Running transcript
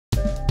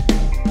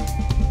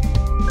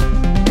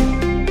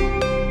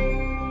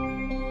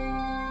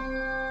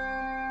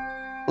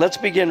let's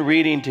begin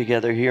reading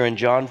together here in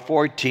John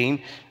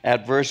 14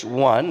 at verse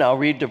 1. I'll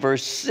read to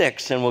verse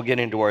 6 and we'll get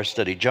into our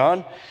study.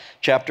 John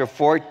chapter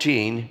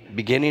 14,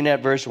 beginning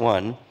at verse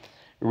 1,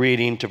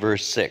 reading to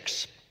verse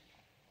 6.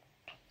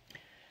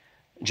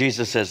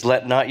 Jesus says,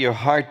 "Let not your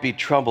heart be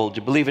troubled.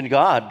 You believe in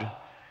God,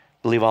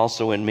 believe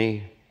also in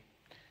me.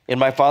 In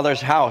my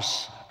Father's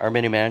house are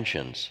many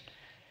mansions.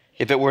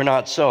 If it were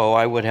not so,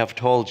 I would have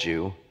told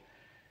you.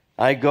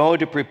 I go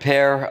to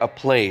prepare a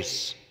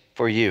place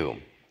for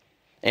you.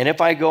 And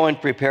if I go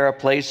and prepare a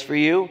place for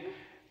you,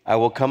 I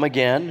will come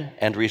again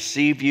and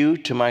receive you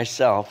to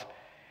myself,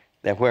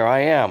 that where I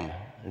am,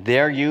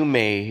 there you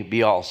may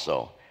be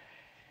also.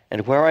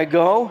 And where I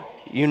go,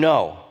 you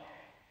know,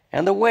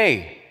 and the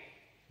way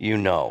you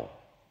know."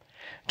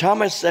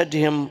 Thomas said to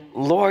him,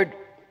 "Lord,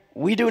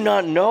 we do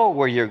not know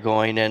where you're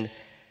going, and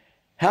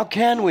how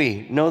can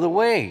we know the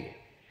way?"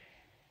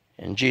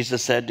 And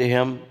Jesus said to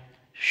him,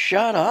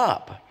 "Shut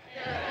up.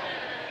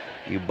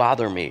 You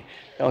bother me."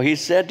 No, he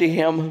said to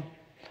him,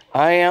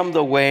 "I am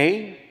the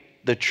way,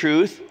 the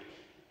truth,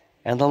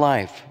 and the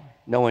life.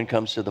 No one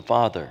comes to the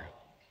Father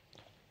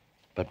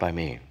but by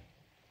me."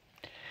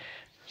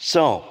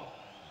 So,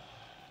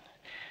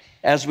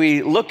 as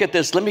we look at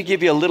this, let me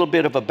give you a little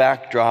bit of a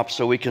backdrop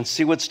so we can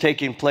see what's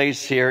taking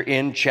place here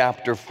in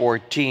chapter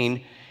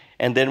 14,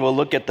 and then we'll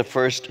look at the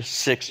first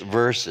 6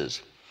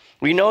 verses.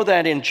 We know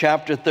that in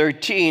chapter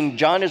 13,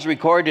 John has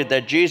recorded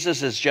that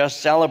Jesus has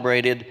just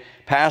celebrated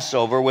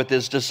Passover with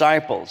his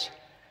disciples.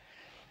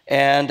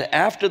 And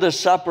after the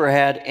supper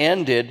had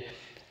ended,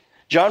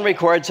 John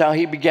records how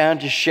he began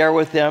to share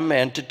with them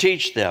and to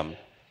teach them,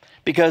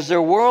 because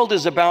their world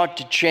is about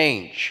to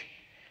change.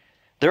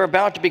 They're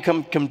about to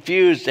become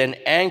confused and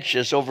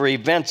anxious over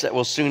events that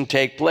will soon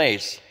take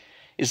place.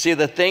 You see,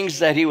 the things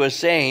that he was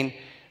saying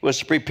was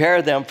to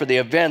prepare them for the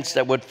events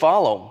that would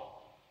follow.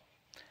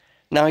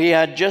 Now, he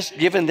had just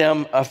given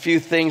them a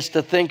few things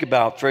to think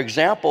about. For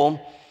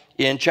example,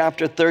 in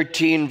chapter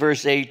 13,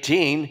 verse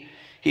 18,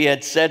 he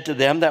had said to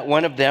them that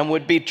one of them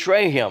would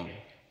betray him.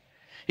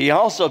 He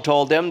also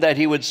told them that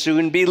he would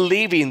soon be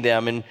leaving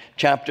them. In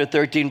chapter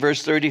 13,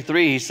 verse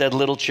 33, he said,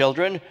 "Little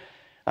children,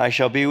 I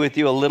shall be with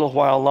you a little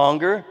while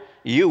longer.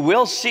 You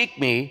will seek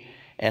me.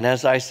 And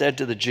as I said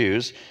to the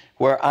Jews,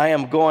 where I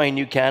am going,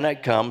 you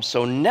cannot come.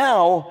 So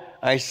now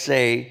I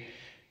say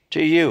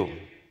to you."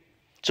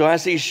 So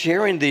as he's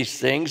sharing these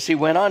things, he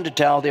went on to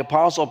tell the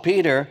apostle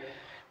Peter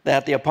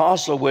that the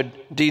apostle would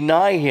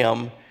deny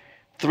him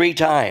 3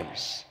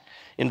 times.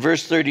 In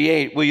verse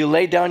 38, "Will you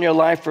lay down your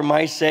life for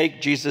my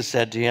sake?" Jesus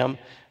said to him,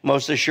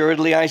 "Most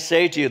assuredly I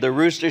say to you, the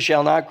rooster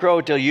shall not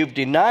crow till you've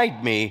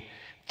denied me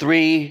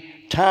 3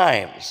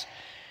 times.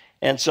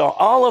 And so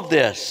all of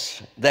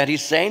this that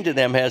he's saying to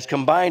them has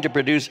combined to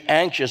produce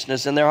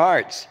anxiousness in their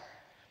hearts.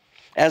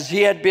 As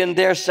he had been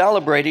there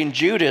celebrating,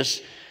 Judas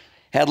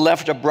had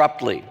left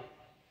abruptly.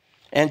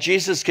 And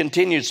Jesus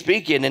continued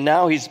speaking, and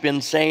now he's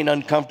been saying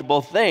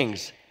uncomfortable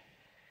things.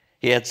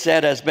 He had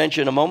said, as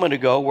mentioned a moment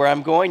ago, "Where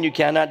I'm going, you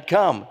cannot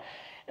come."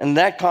 And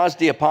that caused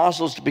the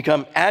apostles to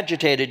become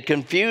agitated,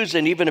 confused,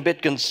 and even a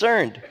bit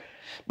concerned.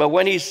 But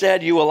when he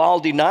said, "You will all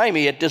deny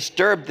me," it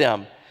disturbed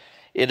them.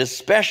 It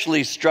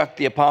especially struck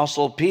the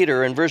apostle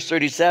Peter. In verse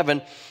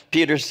 37,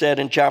 Peter said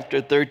in chapter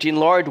 13,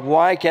 "Lord,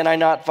 why can I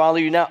not follow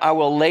you now? I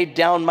will lay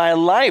down my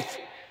life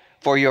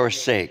for your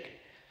sake."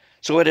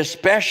 So it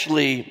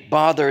especially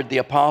bothered the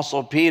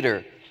apostle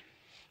Peter.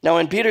 Now,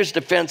 in Peter's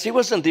defense, he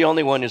wasn't the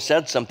only one who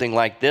said something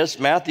like this.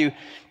 Matthew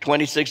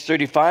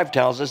 26:35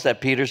 tells us that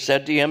Peter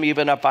said to him,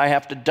 "Even if I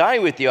have to die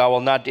with you, I will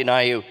not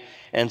deny you."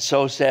 And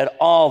so said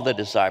all the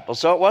disciples.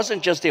 So it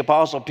wasn't just the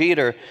apostle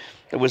Peter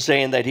that was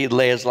saying that he'd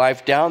lay his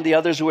life down. The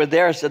others who were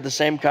there said the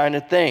same kind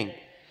of thing.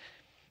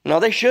 Now,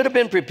 they should have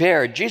been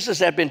prepared. Jesus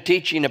had been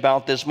teaching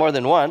about this more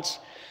than once.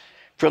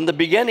 From the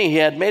beginning, he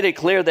had made it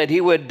clear that he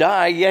would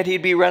die, yet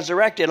he'd be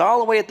resurrected. All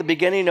the way at the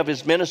beginning of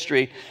his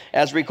ministry,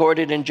 as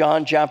recorded in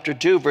John chapter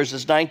 2,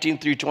 verses 19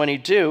 through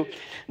 22,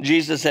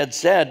 Jesus had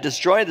said,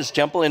 "Destroy this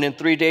temple, and in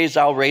 3 days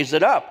I'll raise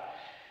it up."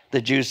 The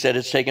Jews said,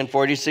 "It's taken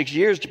 46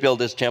 years to build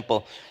this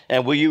temple,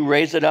 and will you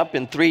raise it up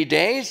in 3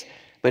 days?"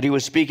 But he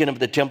was speaking of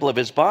the temple of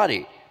his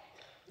body.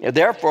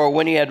 Therefore,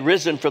 when he had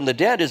risen from the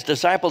dead, his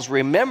disciples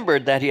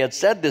remembered that he had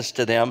said this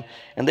to them,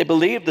 and they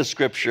believed the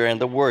scripture and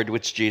the word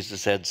which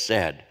Jesus had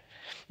said.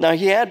 Now,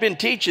 he had been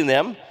teaching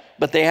them,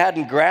 but they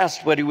hadn't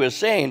grasped what he was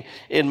saying.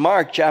 In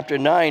Mark chapter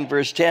 9,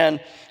 verse 10,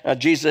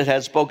 Jesus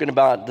had spoken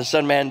about the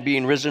Son of Man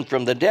being risen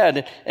from the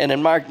dead. And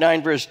in Mark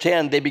 9, verse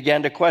 10, they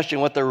began to question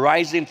what the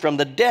rising from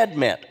the dead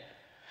meant.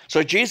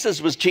 So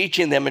Jesus was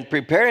teaching them and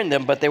preparing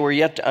them, but they were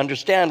yet to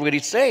understand what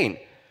he's saying.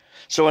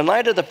 So in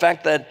light of the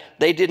fact that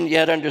they didn't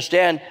yet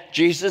understand,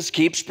 Jesus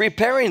keeps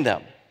preparing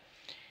them.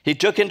 He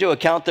took into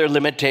account their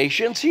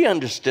limitations. He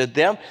understood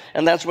them.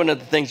 And that's one of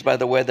the things, by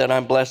the way, that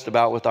I'm blessed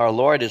about with our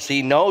Lord, is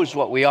he knows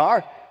what we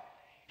are.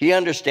 He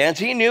understands.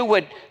 He knew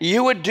what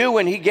you would do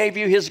when he gave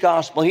you his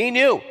gospel. He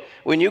knew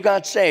when you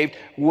got saved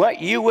what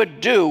you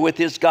would do with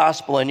his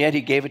gospel, and yet he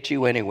gave it to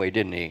you anyway,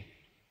 didn't he?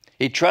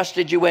 He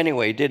trusted you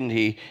anyway, didn't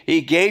he? He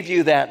gave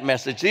you that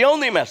message, the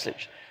only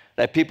message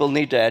that people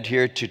need to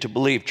adhere to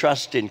believe,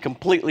 trust in,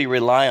 completely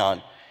rely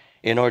on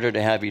in order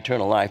to have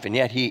eternal life. And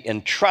yet he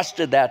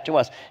entrusted that to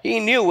us.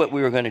 He knew what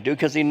we were going to do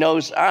because he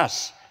knows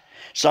us.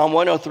 Psalm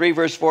 103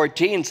 verse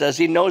 14 says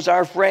he knows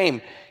our frame.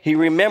 He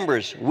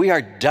remembers we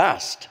are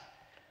dust.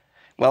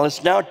 Well,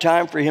 it's now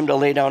time for him to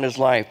lay down his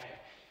life.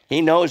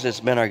 He knows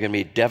his men are going to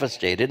be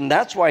devastated. And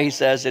that's why he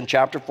says in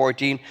chapter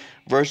 14,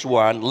 verse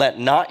 1, let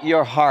not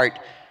your heart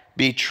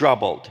be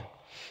troubled.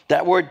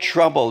 That word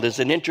troubled is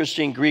an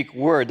interesting Greek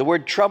word. The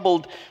word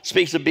troubled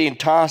speaks of being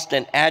tossed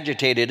and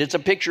agitated. It's a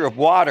picture of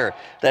water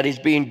that is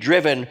being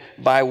driven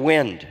by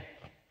wind.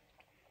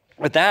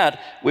 With that,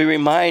 we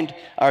remind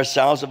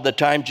ourselves of the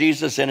time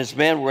Jesus and his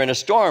men were in a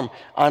storm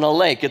on a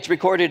lake. It's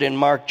recorded in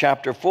Mark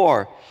chapter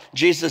 4.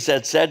 Jesus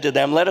had said to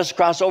them, let us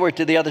cross over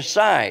to the other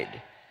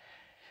side.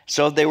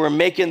 So they were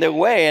making their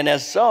way, and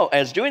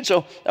as doing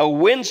so, a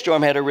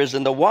windstorm had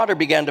arisen. The water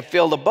began to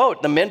fill the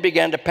boat. The men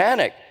began to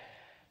panic.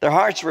 Their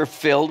hearts were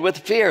filled with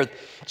fear.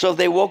 So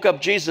they woke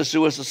up Jesus,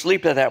 who was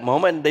asleep at that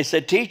moment, and they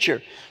said,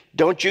 teacher,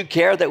 don't you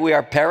care that we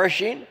are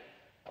perishing?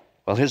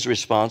 Well, his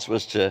response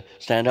was to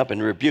stand up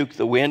and rebuke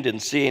the wind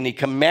and sea, and he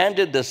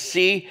commanded the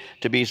sea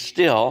to be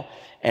still.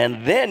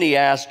 And then he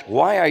asked,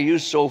 why are you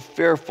so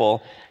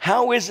fearful?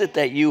 How is it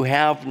that you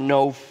have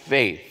no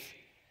faith?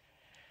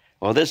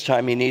 Well, this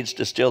time he needs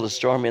to still the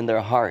storm in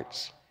their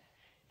hearts.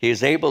 He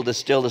is able to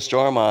still the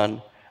storm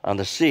on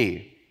the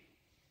sea,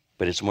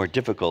 but it's more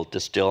difficult to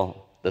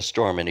still the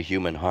storm in a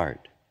human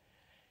heart.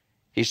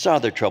 He saw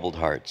their troubled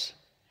hearts.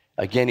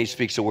 Again, he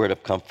speaks a word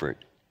of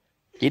comfort.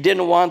 He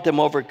didn't want them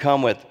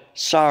overcome with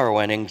sorrow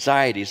and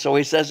anxiety. So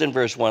he says in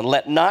verse 1,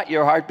 let not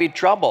your heart be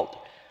troubled.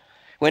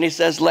 When he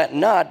says let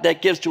not,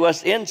 that gives to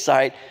us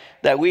insight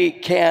that we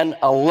can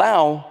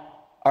allow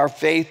our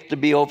faith to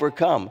be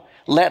overcome.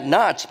 Let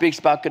not speaks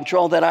about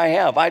control that I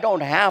have. I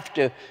don't have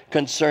to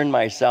concern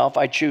myself.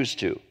 I choose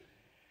to.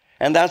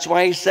 And that's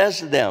why he says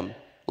to them,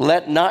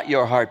 let not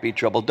your heart be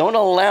troubled. Don't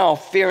allow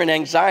fear and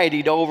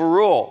anxiety to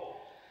overrule.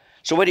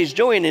 So what he's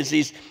doing is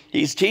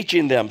he's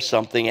teaching them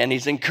something, and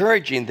he's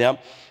encouraging them,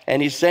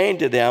 and he's saying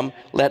to them,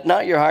 let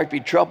not your heart be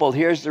troubled.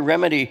 Here's the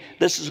remedy.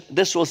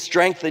 This will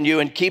strengthen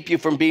you and keep you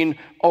from being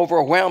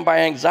overwhelmed by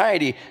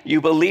anxiety. You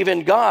believe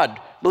in God.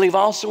 Believe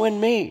also in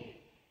me.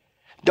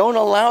 Don't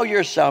allow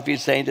yourself,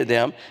 he's saying to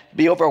them,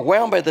 be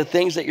overwhelmed by the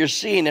things that you're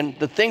seeing and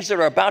the things that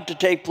are about to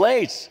take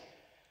place.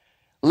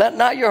 Let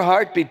not your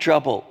heart be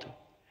troubled,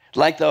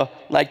 like the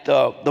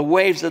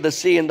waves of the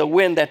sea and the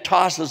wind that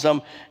tosses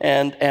them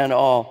and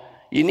all.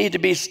 You need to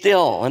be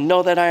still and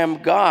know that I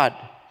am God.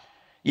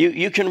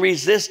 You can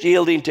resist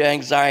yielding to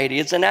anxiety.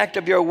 It's an act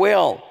of your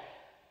will.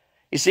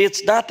 You see,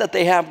 it's not that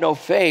they have no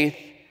faith,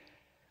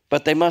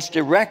 but they must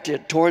direct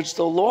it towards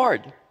the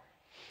Lord.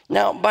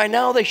 Now, by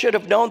now, they should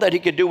have known that he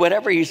could do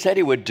whatever he said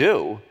he would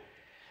do.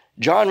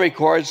 John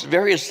records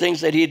various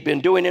things that he'd been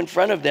doing in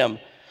front of them.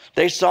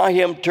 They saw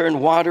him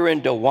turn water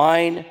into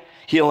wine,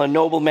 heal a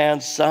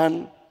nobleman's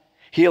son,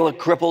 heal a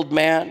crippled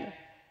man.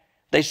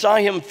 They saw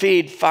him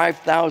feed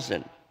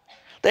 5,000.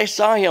 They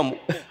saw him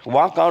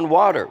walk on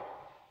water,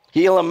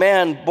 heal a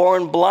man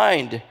born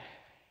blind.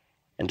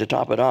 And to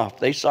top it off,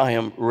 they saw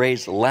him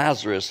raise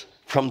Lazarus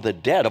from the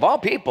dead. Of all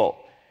people,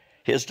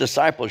 his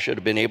disciples should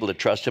have been able to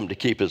trust him to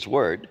keep his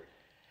word.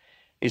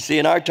 You see,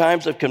 in our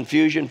times of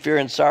confusion, fear,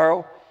 and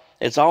sorrow,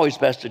 it's always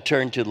best to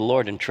turn to the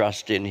Lord and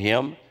trust in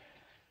him.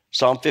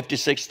 Psalm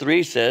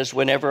 56:3 says,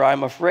 whenever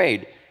I'm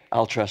afraid,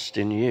 I'll trust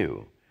in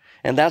you.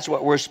 And that's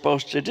what we're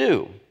supposed to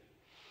do.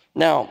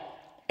 Now,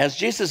 as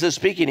Jesus is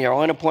speaking here, I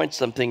want to point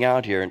something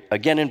out here.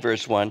 Again in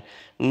verse 1,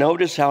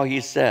 notice how he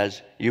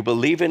says, you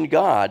believe in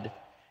God,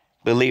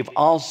 believe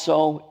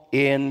also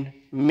in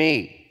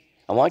me.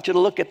 I want you to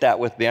look at that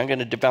with me. I'm going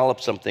to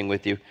develop something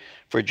with you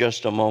for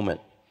just a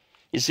moment.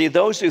 You see,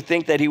 those who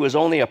think that he was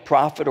only a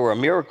prophet or a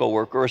miracle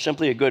worker or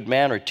simply a good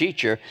man or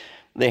teacher,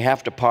 they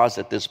have to pause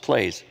at this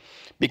place.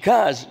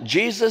 Because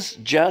Jesus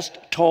just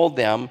told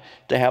them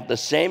to have the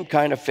same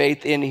kind of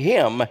faith in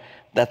him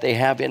that they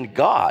have in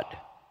God.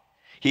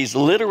 He's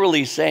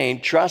literally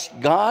saying, trust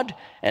God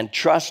and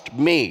trust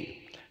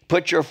me.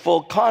 Put your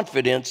full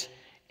confidence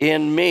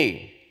in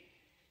me.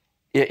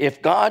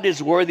 If God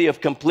is worthy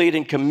of complete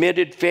and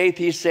committed faith,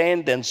 he's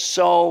saying, then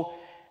so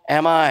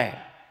am I.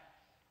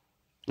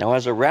 Now,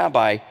 as a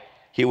rabbi,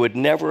 he would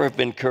never have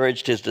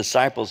encouraged his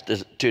disciples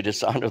to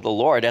dishonor the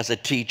Lord. As a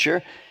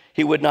teacher,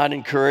 he would not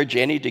encourage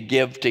any to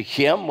give to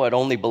him what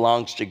only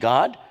belongs to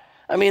God.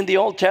 I mean, the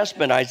Old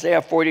Testament,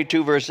 Isaiah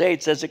 42, verse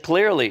 8, says it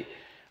clearly.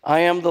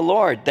 I am the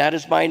Lord, that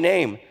is my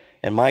name,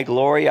 and my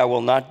glory I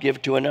will not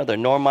give to another,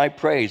 nor my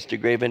praise to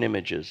graven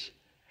images.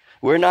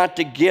 We're not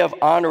to give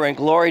honor and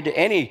glory to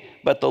any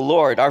but the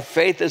Lord. Our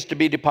faith is to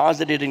be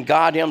deposited in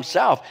God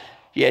himself.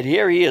 Yet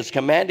here he is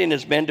commanding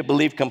his men to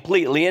believe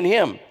completely in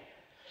him.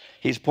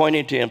 He's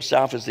pointing to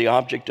himself as the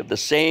object of the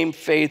same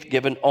faith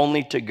given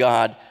only to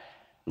God.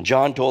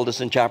 John told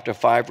us in chapter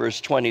 5,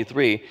 verse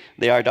 23,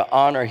 they are to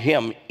honor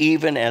him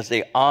even as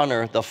they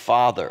honor the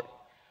Father.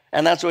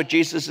 And that's what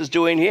Jesus is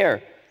doing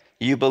here.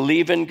 You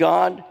believe in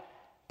God,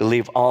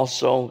 believe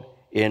also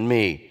in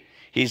me.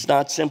 He's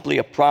not simply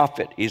a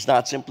prophet. He's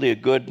not simply a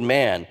good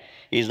man.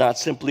 He's not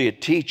simply a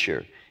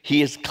teacher.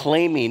 He is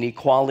claiming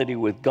equality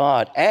with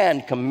God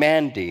and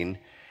commanding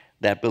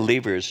that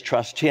believers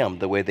trust him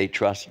the way they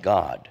trust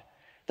God.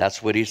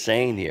 That's what he's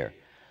saying here.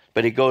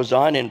 But he goes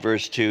on in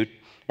verse 2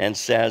 and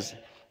says,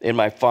 in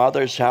my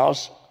Father's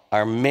house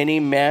are many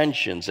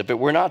mansions. If it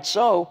were not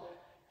so,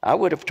 I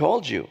would have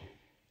told you.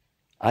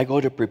 I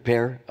go to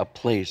prepare a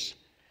place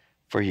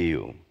for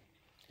you.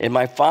 In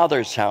my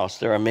Father's house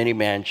there are many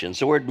mansions.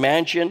 The word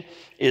mansion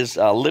is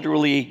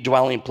literally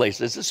dwelling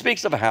places. It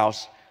speaks of a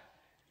house.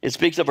 It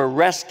speaks of a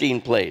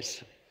resting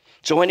place.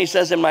 So when he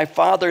says in my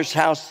Father's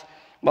house,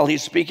 well,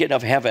 he's speaking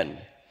of heaven,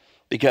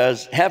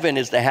 because heaven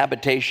is the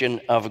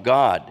habitation of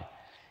God.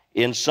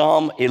 In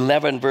Psalm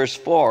 11, verse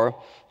 4,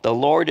 the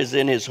Lord is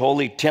in his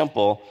holy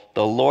temple.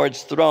 The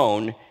Lord's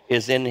throne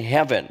is in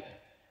heaven.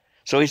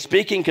 So he's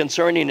speaking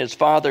concerning his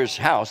Father's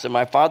house, in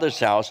my Father's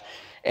house,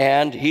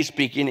 and he's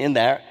speaking in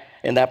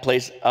that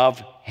place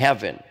of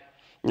heaven.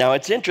 Now,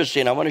 it's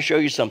interesting. I want to show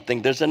you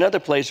something. There's another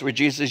place where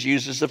Jesus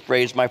uses the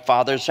phrase, my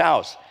Father's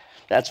house.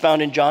 That's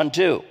found in John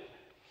 2.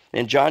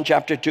 In John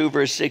chapter 2,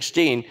 verse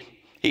 16,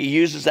 he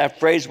uses that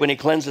phrase when he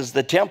cleanses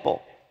the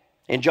temple.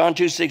 In John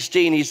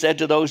 2:16, he said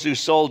to those who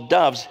sold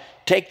doves,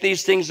 take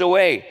these things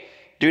away.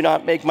 Do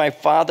not make my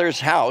Father's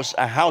house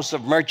a house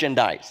of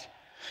merchandise.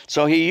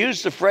 So he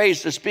used the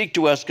phrase to speak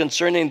to us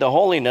concerning the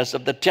holiness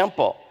of the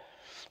temple.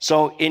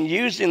 So in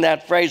using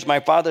that phrase, my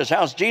Father's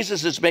house,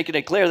 Jesus is making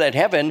it clear that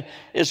heaven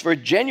is for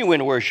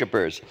genuine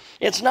worshipers.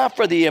 It's not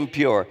for the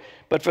impure,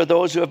 but for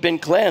those who have been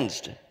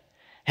cleansed.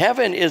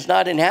 Heaven is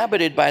not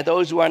inhabited by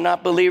those who are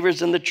not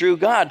believers in the true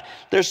God.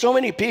 There's so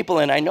many people,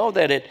 and I know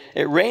that it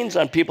rains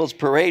on people's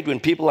parade when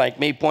people like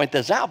me point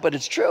this out, but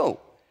it's true.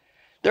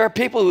 There are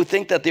people who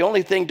think that the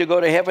only thing to go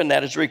to heaven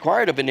that is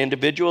required of an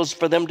individual is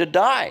for them to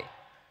die.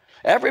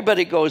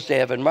 Everybody goes to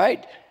heaven,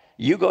 right?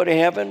 You go to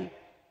heaven.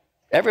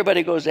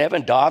 Everybody goes to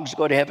heaven. Dogs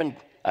go to heaven.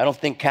 I don't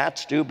think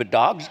cats do, but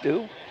dogs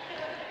do.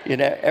 You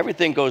know,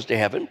 everything goes to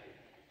heaven.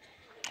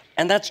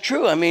 And that's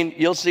true. I mean,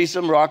 you'll see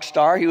some rock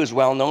star. He was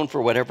well known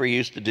for whatever he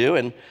used to do,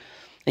 and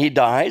he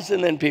dies,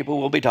 and then people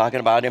will be talking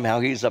about him,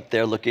 how he's up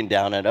there looking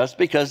down at us,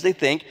 because they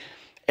think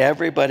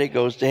everybody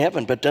goes to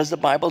heaven. But does the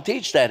Bible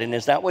teach that? And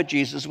is that what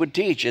Jesus would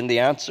teach? And the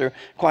answer,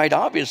 quite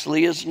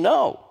obviously, is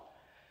no.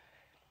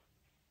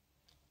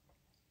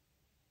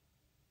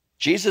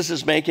 Jesus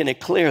is making it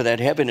clear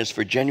that heaven is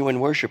for genuine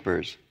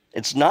worshipers.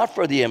 It's not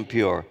for the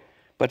impure,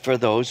 but for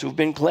those who've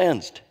been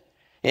cleansed.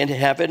 And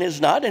heaven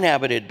is not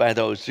inhabited by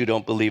those who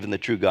don't believe in the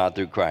true God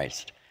through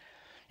Christ.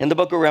 In the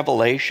book of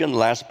Revelation, the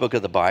last book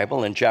of the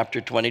Bible, in chapter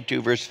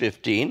 22, verse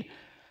 15,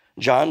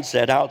 John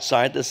said,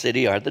 outside the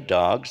city are the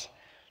dogs,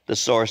 the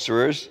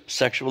sorcerers,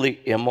 sexually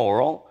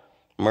immoral,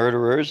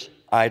 murderers,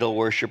 idol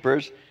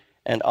worshipers,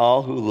 and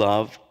all who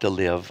love to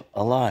live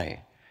a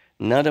lie.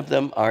 None of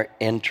them are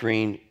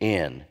entering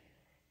in.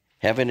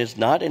 Heaven is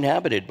not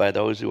inhabited by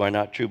those who are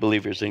not true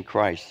believers in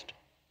Christ.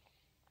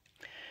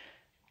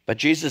 But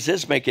Jesus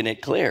is making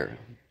it clear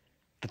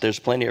that there's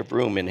plenty of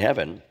room in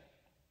heaven.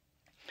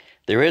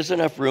 There is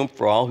enough room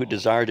for all who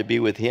desire to be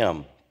with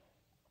him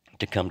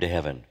to come to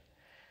heaven.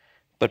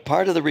 But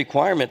part of the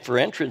requirement for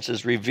entrance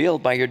is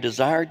revealed by your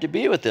desire to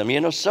be with him. You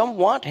know, some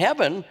want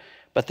heaven,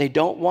 but they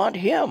don't want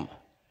him.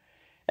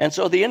 And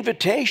so the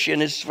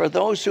invitation is for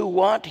those who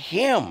want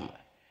him.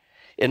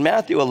 In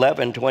Matthew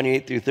 11,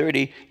 28 through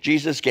 30,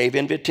 Jesus gave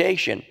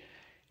invitation.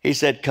 He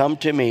said, come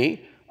to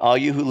me, all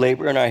you who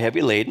labor and are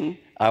heavy laden,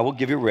 I will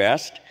give you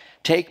rest.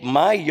 Take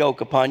my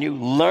yoke upon you,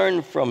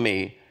 learn from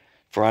me,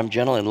 for I'm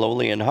gentle and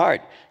lowly in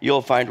heart.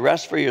 You'll find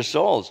rest for your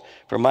souls,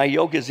 for my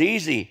yoke is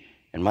easy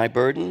and my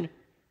burden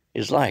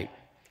is light.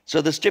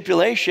 So the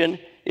stipulation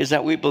is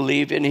that we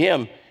believe in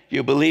him.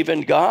 You believe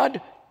in God,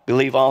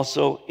 believe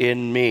also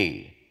in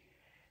me.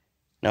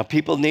 Now,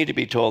 people need to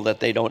be told that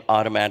they don't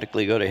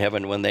automatically go to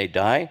heaven when they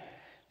die.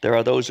 There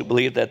are those who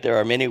believe that there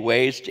are many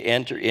ways to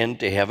enter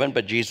into heaven,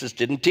 but Jesus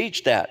didn't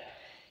teach that.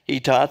 He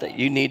taught that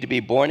you need to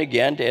be born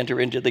again to enter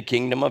into the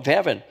kingdom of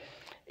heaven.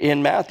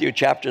 In Matthew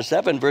chapter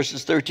 7,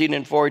 verses 13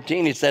 and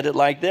 14, he said it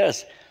like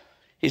this.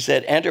 He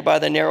said, enter by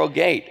the narrow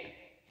gate,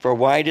 for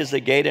wide is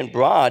the gate and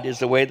broad is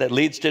the way that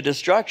leads to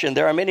destruction.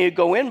 There are many who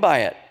go in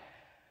by it,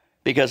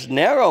 because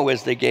narrow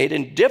is the gate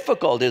and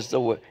difficult is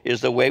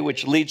the way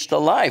which leads to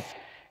life,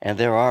 and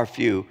there are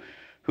few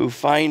who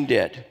find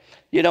it.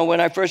 You know, when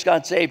I first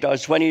got saved, I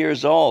was 20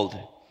 years old,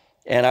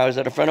 and I was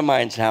at a friend of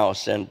mine's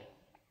house, and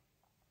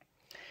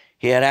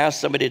he had asked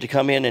somebody to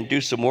come in and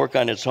do some work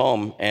on his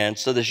home. And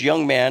so this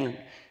young man,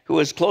 who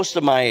was close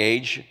to my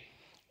age,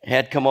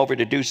 had come over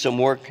to do some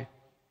work.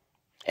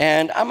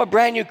 And I'm a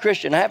brand new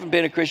Christian. I haven't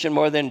been a Christian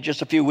more than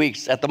just a few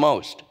weeks at the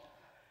most.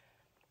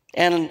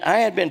 And I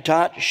had been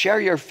taught,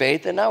 share your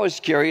faith. And I was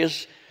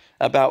curious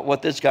about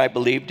what this guy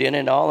believed in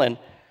and all.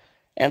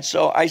 And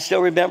so I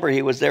still remember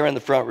he was there in the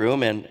front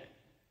room. And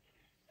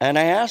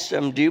I asked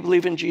him, do you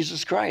believe in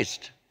Jesus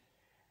Christ?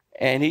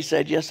 And he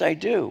said, yes, I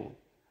do.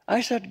 I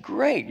said,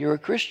 great, you're a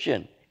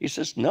Christian. He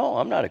says, no,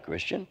 I'm not a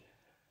Christian.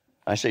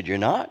 I said, you're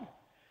not?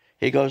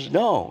 He goes,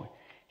 no.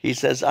 He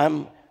says,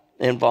 I'm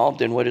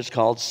involved in what is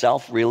called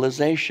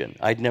self-realization.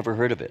 I'd never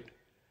heard of it.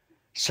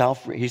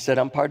 He said,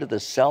 I'm part of the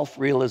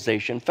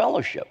self-realization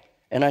fellowship.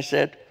 And I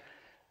said,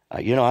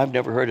 I've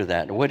never heard of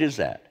that. What is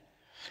that?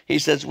 He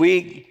says,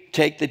 we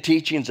take the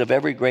teachings of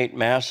every great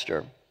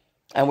master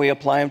and we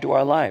apply them to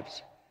our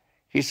lives.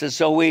 He says,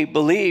 so we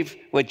believe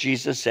what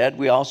Jesus said.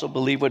 We also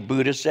believe what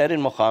Buddha said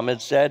and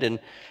Muhammad said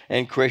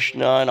and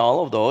Krishna and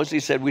all of those. He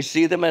said, we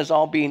see them as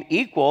all being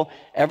equal,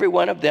 every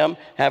one of them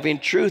having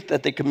truth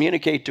that they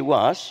communicate to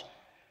us.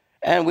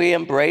 And we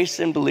embrace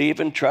and believe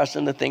and trust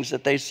in the things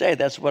that they say.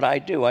 That's what I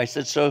do. I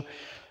said,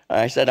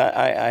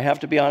 I have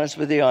to be honest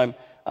with you. I'm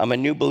a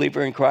new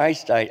believer in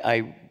Christ.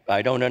 I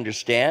don't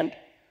understand.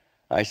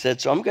 I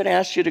said, so I'm going to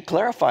ask you to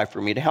clarify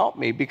for me, to help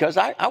me, because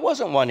I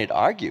wasn't wanting to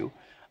argue.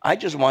 I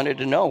just wanted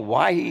to know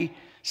why he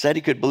said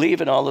he could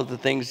believe in all of the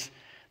things,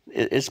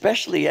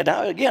 especially, and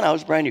I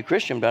was a brand new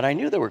Christian, but I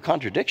knew there were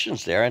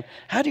contradictions there. And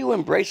how do you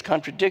embrace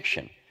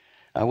contradiction?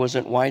 I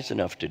wasn't wise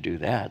enough to do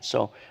that.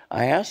 So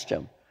I asked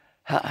him,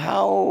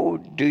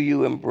 how do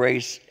you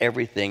embrace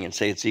everything and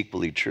say it's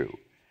equally true?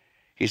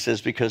 He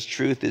says, because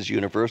truth is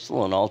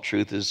universal and all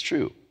truth is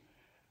true.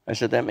 I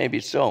said, that may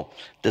be so.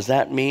 Does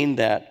that mean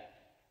that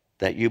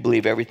you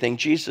believe everything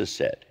Jesus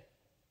said?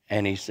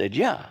 And he said,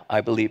 yeah,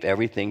 I believe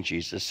everything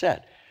Jesus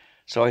said.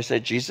 So I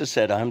said, Jesus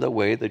said, I'm the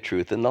way, the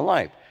truth, and the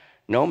life.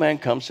 No man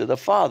comes to the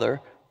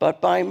Father but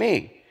by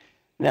me.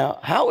 Now,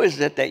 how is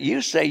it that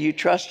you say you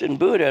trust in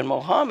Buddha and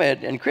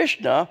Muhammad and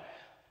Krishna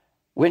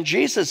when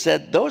Jesus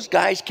said those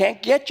guys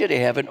can't get you to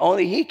heaven,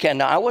 only he can?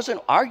 Now, I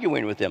wasn't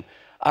arguing with him.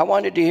 I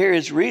wanted to hear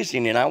his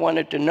reasoning, and I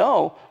wanted to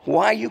know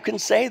why you can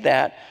say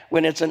that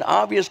when it's an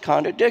obvious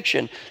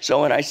contradiction.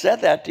 So when I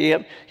said that to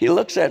him, he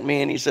looks at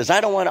me and he says, I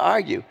don't want to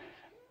argue.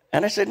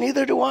 And I said,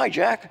 neither do I,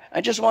 Jack.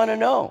 I just want to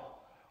know,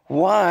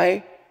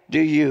 why do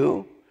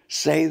you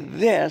say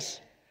this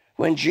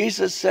when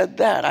Jesus said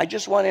that? I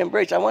just want to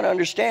embrace, I want to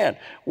understand.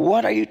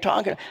 What are you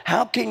talking about?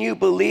 How can you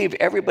believe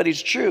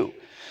everybody's true?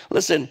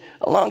 Listen,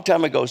 a long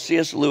time ago,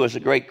 C.S. Lewis, a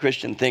great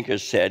Christian thinker,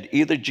 said,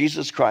 either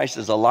Jesus Christ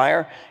is a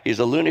liar, he's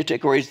a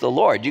lunatic, or he's the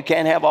Lord. You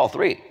can't have all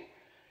three.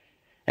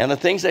 And the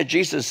things that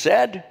Jesus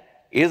said,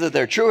 either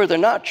they're true or they're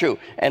not true.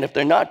 And if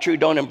they're not true,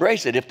 don't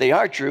embrace it. If they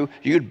are true,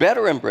 you'd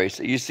better embrace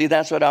it. You see,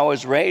 that's what I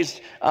was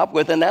raised up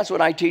with, and that's what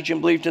I teach and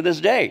believe to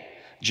this day.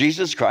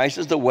 Jesus Christ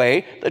is the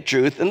way, the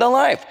truth, and the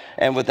life.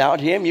 And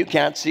without him, you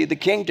can't see the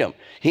kingdom.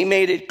 He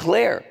made it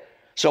clear.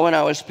 So when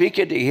I was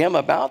speaking to him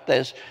about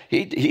this,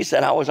 he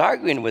said I was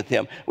arguing with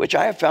him, which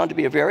I have found to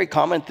be a very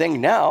common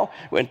thing now.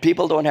 When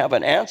people don't have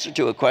an answer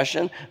to a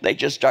question, they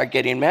just start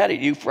getting mad at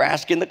you for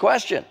asking the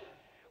question,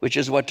 which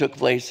is what took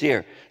place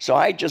here. So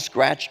I just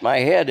scratched my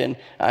head, and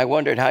I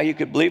wondered how you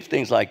could believe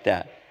things like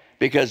that,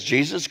 because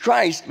Jesus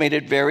Christ made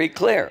it very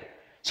clear.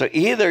 So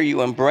either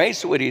you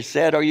embrace what he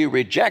said or you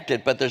reject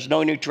it, but there's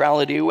no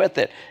neutrality with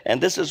it.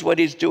 And this is what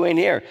he's doing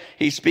here.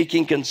 He's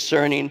speaking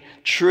concerning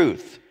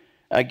truth.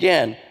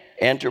 Again,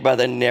 enter by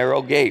the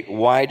narrow gate.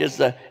 Wide is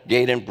the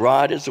gate and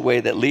broad is the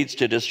way that leads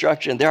to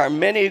destruction. There are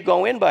many who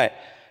go in by it,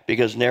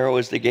 because narrow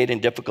is the gate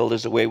and difficult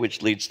is the way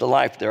which leads to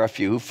life. There are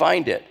few who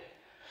find it.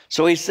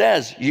 So he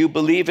says, you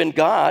believe in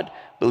God,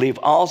 believe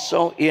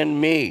also in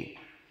me.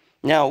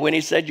 Now, when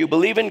he said you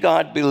believe in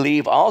God,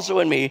 believe also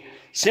in me,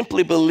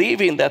 simply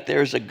believing that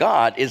there's a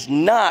God is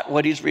not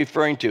what he's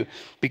referring to,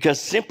 because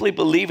simply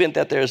believing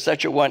that there is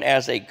such a one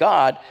as a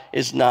God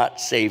is not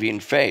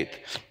saving faith.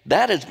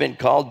 That has been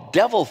called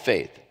devil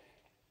faith,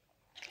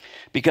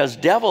 because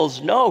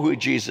devils know who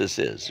Jesus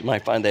is. You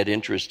might find that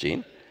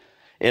interesting.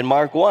 In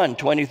Mark 1,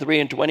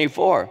 23 and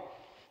 24,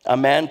 a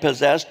man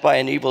possessed by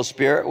an evil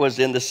spirit was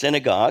in the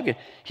synagogue.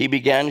 He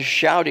began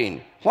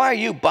shouting, why are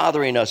you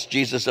bothering us,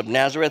 Jesus of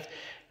Nazareth?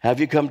 Have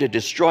you come to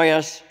destroy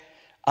us?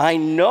 I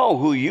know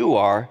who you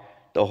are,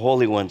 the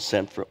Holy One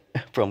sent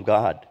from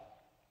God.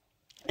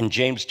 In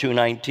James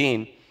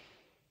 2:19,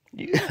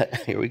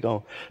 here we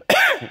go.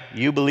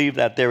 You believe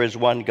that there is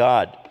one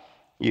God.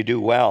 You do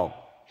well.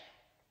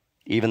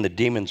 Even the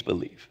demons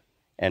believe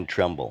and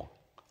tremble.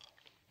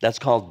 That's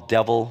called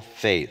devil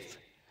faith.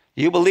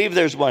 You believe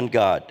there's one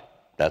God.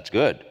 That's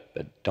good,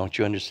 but don't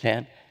you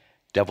understand?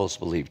 Devils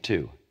believe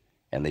too,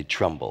 and they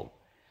tremble.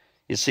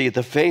 You see,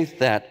 the faith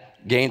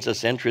that gains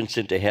us entrance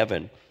into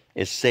heaven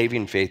is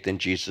saving faith in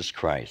Jesus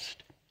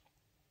Christ.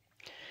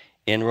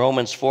 In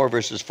Romans 4,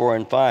 verses 4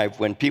 and 5,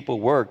 when people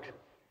work,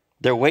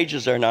 their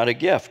wages are not a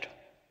gift.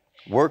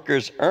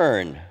 Workers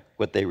earn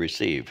what they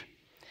receive.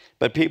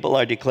 But people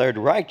are declared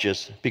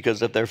righteous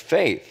because of their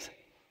faith,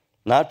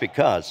 not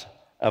because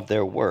of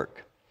their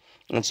work.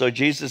 And so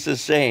Jesus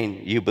is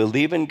saying, you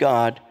believe in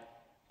God,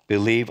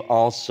 believe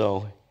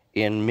also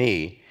in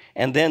me.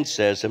 And then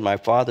says, in my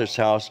Father's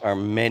house are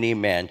many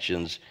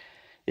mansions.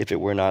 If it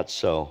were not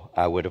so,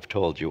 I would have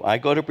told you. I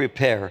go to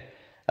prepare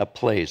a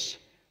place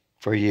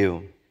for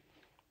you.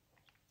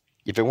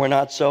 If it were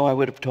not so, I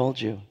would have told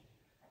you.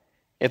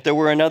 If there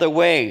were another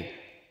way,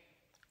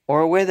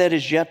 or a way that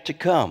is yet to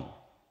come,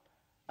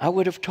 I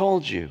would have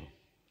told you.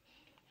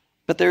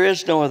 But there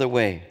is no other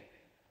way.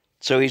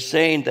 So he's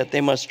saying that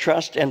they must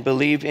trust and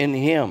believe in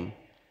him.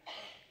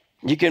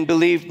 You can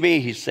believe me,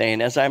 he's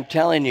saying, as I'm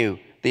telling you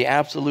the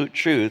absolute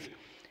truth.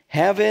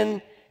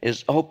 Heaven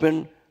is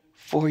open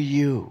for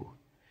you.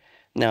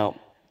 Now,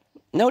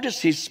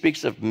 notice he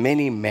speaks of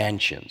many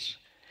mansions.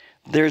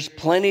 There's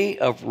plenty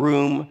of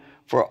room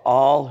for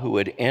all who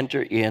would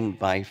enter in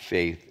by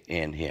faith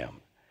in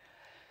him.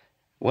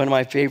 One of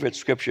my favorite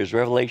scriptures,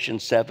 Revelation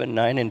 7,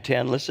 9, and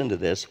 10. Listen to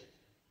this.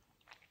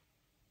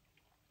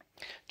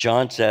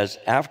 John says,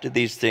 after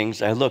these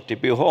things I looked,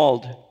 and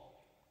behold,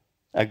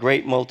 a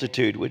great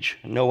multitude which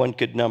no one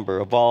could number,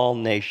 of all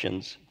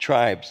nations,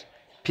 tribes,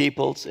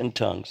 peoples, and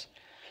tongues,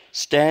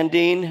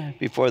 standing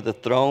before the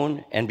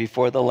throne and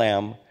before the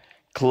Lamb,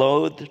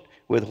 clothed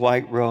with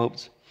white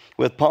robes,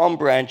 with palm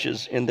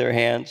branches in their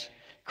hands,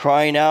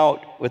 crying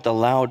out with a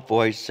loud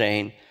voice,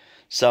 saying,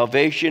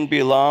 salvation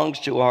belongs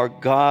to our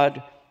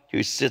God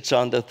who sits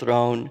on the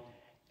throne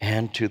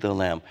and to the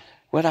Lamb.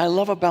 What I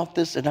love about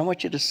this, and I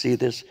want you to see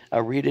this,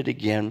 I'll read it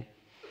again.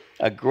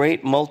 A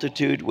great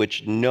multitude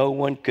which no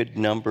one could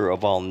number,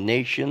 of all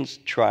nations,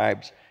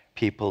 tribes,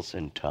 peoples,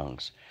 and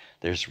tongues.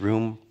 There's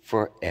room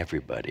for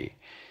everybody.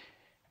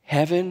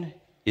 Heaven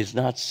is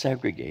not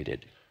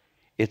segregated.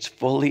 It's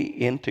fully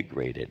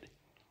integrated.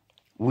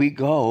 We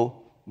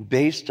go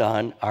based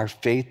on our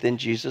faith in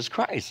Jesus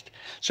Christ.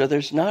 So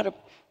there's not a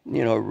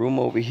room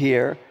over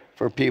here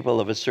for people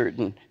of a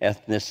certain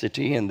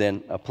ethnicity, and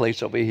then a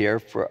place over here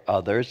for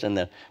others, and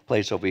then a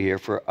place over here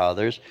for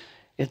others.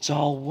 It's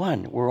all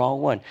one. We're all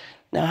one.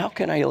 Now, how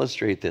can I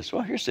illustrate this?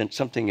 Well, here's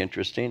something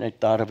interesting. I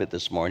thought of it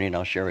this morning.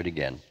 I'll share it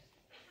again.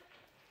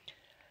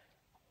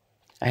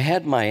 I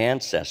had my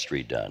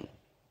ancestry done.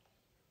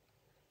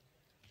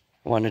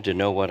 I wanted to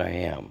know what I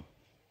am.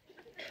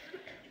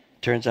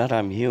 Turns out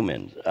I'm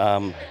human.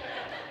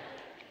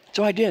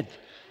 So I did,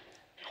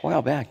 a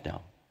while back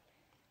now.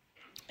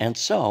 And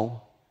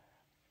so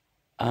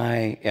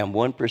I am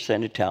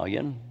 1%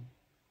 Italian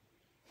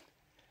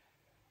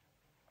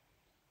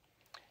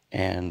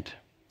and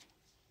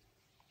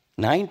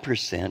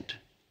 9%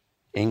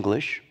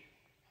 English,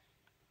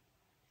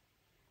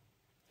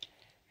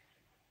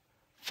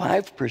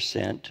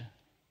 5%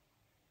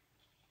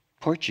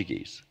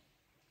 Portuguese.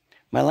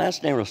 My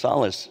last name,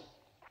 Rosales,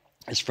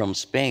 is from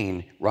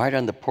Spain, right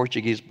on the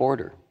Portuguese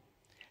border.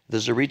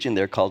 There's a region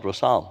there called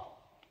Rosal.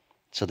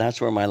 So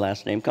that's where my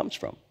last name comes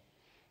from.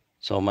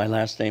 So my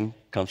last name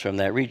comes from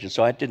that region.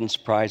 So it didn't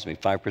surprise me,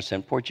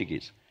 5%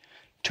 Portuguese.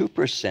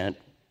 2%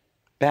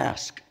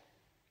 Basque.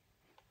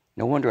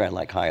 No wonder I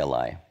like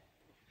Hialai.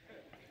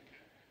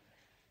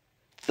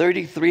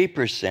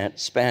 33%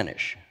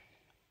 Spanish.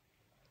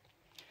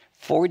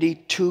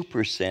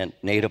 42%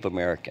 Native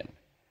American.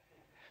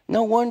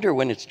 No wonder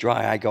when it's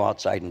dry, I go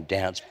outside and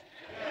dance.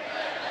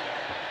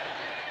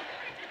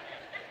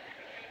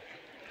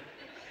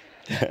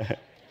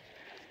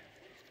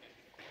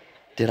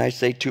 Did I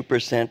say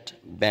 2%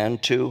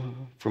 Bantu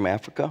from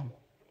Africa?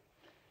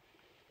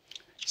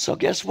 So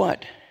guess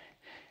what?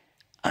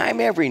 I'm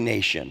every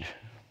nation.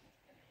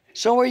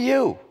 So are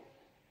you.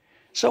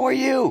 So are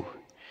you.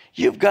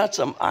 You've got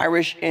some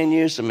Irish in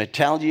you, some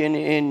Italian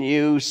in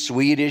you,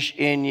 Swedish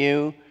in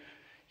you.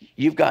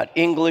 You've got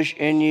English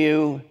in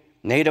you,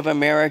 Native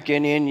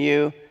American in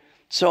you.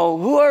 So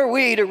who are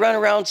we to run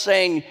around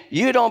saying,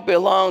 you don't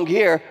belong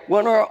here,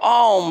 when we're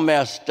all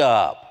messed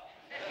up?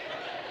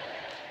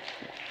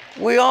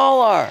 We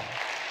all are.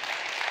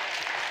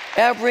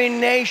 Every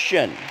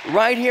nation,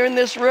 right here in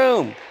this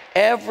room,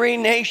 every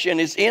nation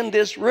is in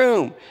this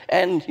room.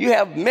 And you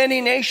have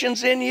many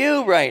nations in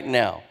you right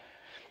now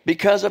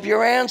because of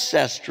your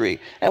ancestry.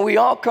 And we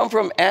all come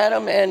from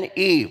Adam and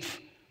Eve.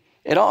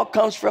 It all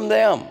comes from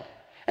them.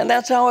 And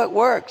that's how it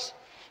works.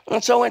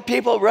 And so when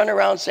people run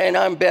around saying,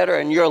 I'm better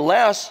and you're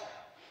less,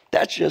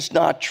 that's just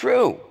not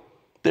true.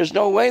 There's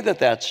no way that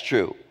that's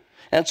true.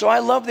 And so I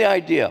love the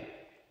idea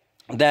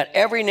that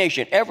every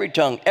nation, every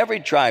tongue,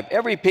 every tribe,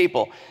 every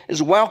people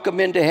is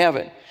welcome into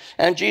heaven.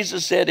 And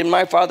Jesus said, in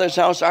my Father's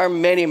house are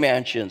many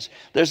mansions.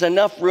 There's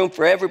enough room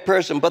for every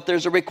person, but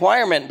there's a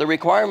requirement. The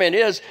requirement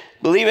is,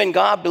 believe in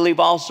God, believe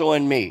also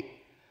in me.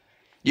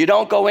 You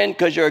don't go in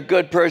because you're a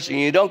good person.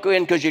 You don't go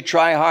in because you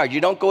try hard. You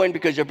don't go in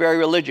because you're very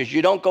religious.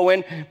 You don't go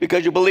in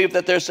because you believe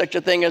that there's such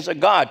a thing as a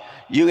God.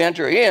 You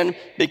enter in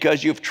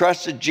because you've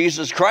trusted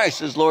Jesus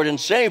Christ as Lord and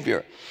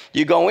Savior.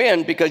 You go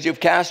in because you've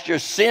cast your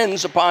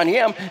sins upon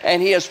him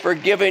and he has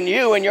forgiven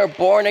you and you're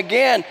born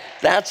again.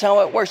 That's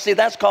how it works. See,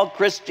 that's called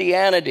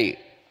Christianity.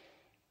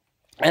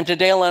 And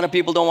today a lot of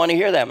people don't want to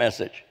hear that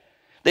message.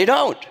 They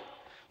don't.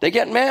 They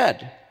get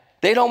mad.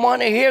 They don't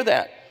want to hear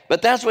that.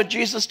 But that's what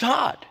Jesus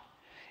taught.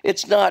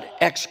 It's not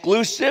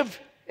exclusive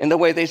in the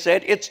way they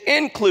said. It's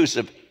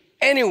inclusive.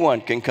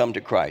 Anyone can come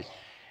to Christ.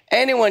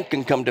 Anyone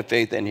can come to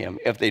faith in him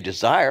if they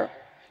desire.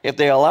 If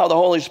they allow the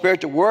Holy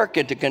Spirit to work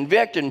and to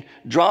convict and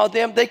draw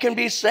them, they can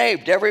be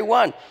saved,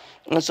 everyone.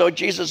 And so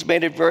Jesus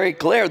made it very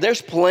clear.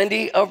 There's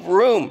plenty of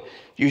room.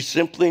 You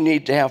simply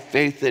need to have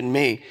faith in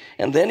me.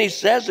 And then he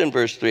says in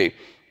verse 3,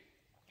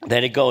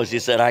 then he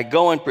said, I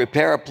go and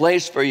prepare a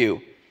place for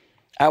you.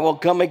 I will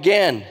come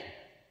again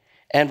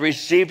and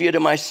receive you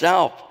to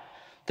myself,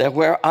 that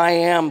where I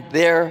am,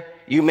 there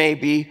you may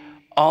be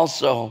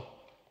also.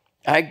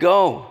 I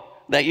go,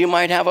 that you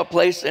might have a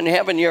place in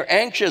heaven. You're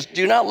anxious.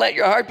 Do not let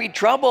your heart be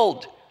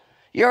troubled.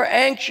 You're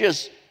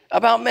anxious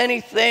about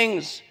many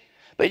things.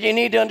 But you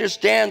need to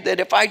understand that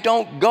if I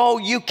don't go,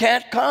 you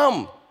can't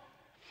come.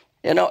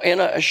 In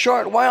a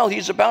short while,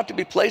 he's about to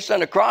be placed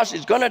on a cross.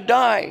 He's going to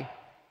die.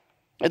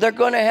 They're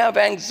going to have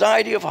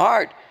anxiety of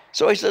heart.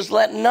 So he says,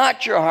 let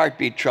not your heart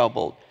be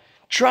troubled.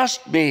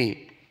 Trust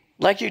me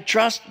like you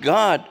trust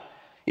God.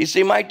 You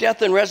see, my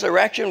death and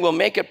resurrection will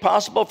make it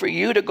possible for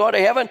you to go to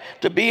heaven,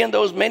 to be in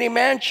those many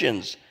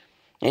mansions.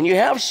 And you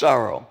have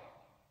sorrow.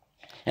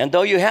 And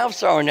though you have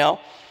sorrow now,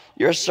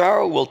 your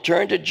sorrow will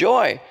turn to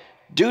joy.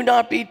 Do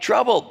not be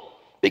troubled,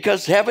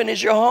 because heaven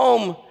is your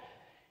home.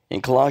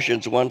 In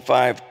Colossians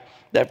 1:5,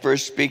 that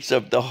verse speaks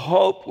of the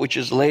hope which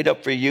is laid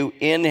up for you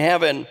in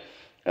heaven,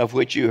 of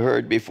which you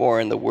heard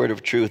before in the word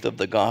of truth of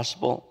the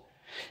gospel.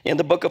 In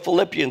the book of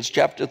Philippians,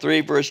 chapter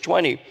 3, verse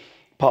 20,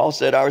 Paul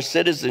said, our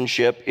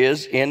citizenship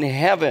is in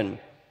heaven,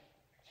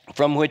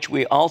 from which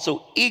we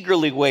also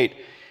eagerly wait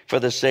for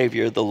the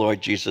Savior, the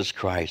Lord Jesus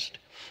Christ.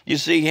 You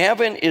see,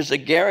 heaven is a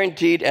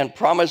guaranteed and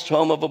promised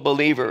home of a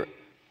believer.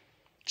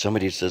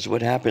 Somebody says,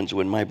 what happens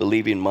when my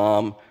believing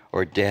mom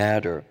or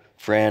dad or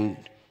friend,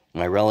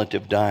 my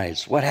relative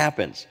dies? What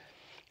happens?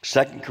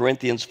 2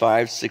 Corinthians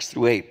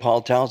 5:6-8,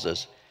 Paul tells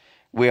us,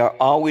 we are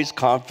always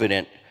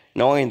confident,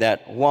 knowing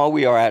that while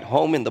we are at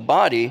home in the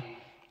body,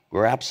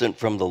 we're absent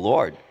from the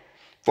Lord.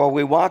 For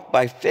we walk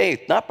by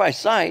faith, not by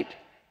sight.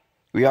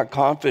 We are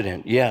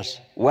confident, yes,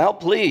 well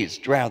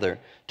pleased, rather,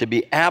 to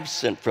be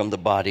absent from the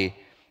body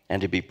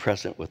and to be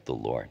present with the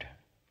Lord.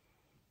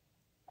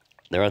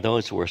 There are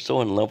those who are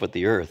so in love with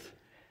the earth,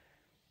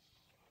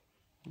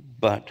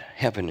 but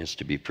heaven is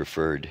to be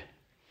preferred.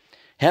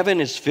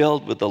 Heaven is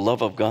filled with the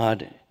love of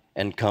God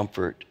and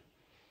comfort.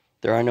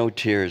 There are no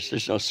tears,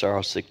 there's no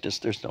sorrow, sickness,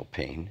 there's no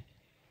pain.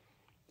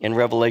 In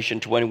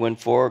Revelation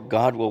 21:4,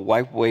 God will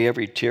wipe away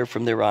every tear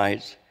from their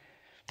eyes.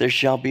 There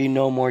shall be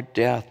no more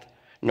death,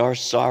 nor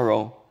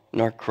sorrow,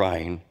 nor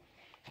crying.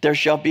 There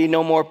shall be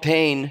no more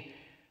pain,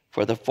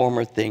 for the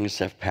former things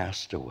have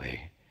passed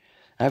away.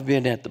 I've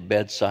been at the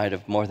bedside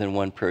of more than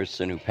one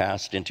person who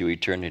passed into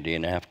eternity,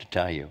 and I have to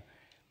tell you,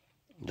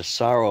 the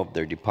sorrow of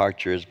their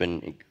departure has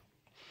been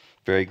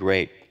very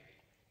great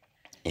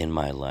in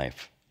my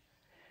life.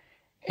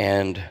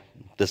 And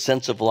the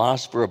sense of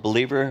loss for a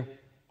believer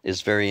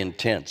is very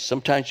intense.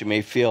 Sometimes you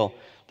may feel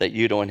that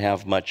you don't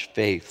have much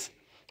faith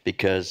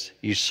because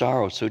you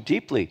sorrow so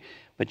deeply.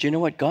 But you know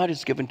what? God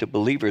has given to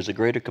believers a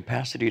greater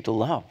capacity to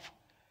love.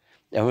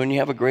 And when you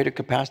have a greater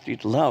capacity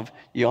to love,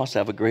 you also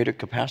have a greater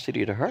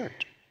capacity to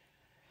hurt.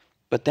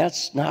 But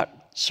that's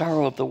not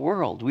sorrow of the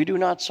world. We do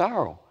not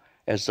sorrow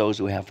as those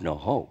who have no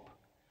hope.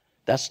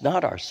 That's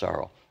not our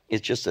sorrow.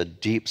 It's just a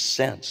deep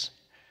sense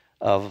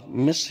of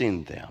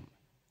missing them.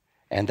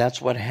 And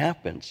that's what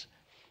happens.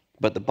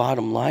 But the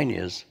bottom line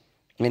is,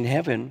 in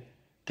heaven,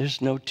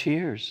 there's no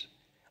tears,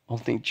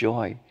 only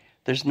joy.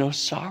 There's no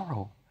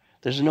sorrow.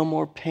 There's no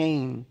more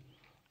pain.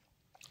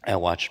 I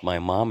watched my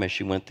mom as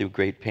she went through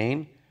great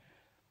pain,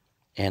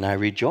 and I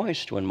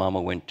rejoiced when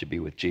Mama went to be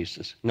with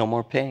Jesus. No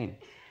more pain,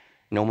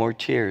 no more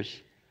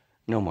tears,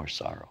 no more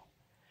sorrow.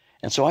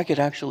 And so I could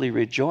actually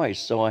rejoice.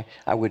 So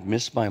I would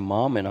miss my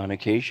mom, and on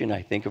occasion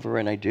I think of her,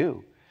 and I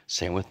do.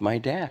 Same with my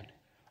dad.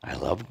 I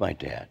loved my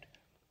dad.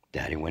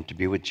 Daddy went to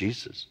be with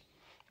Jesus.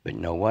 But you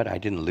know what? I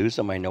didn't lose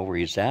him. I know where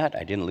he's at.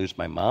 I didn't lose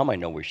my mom. I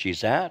know where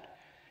she's at.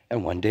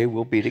 And one day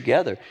we'll be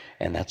together.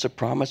 And that's a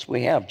promise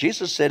we have.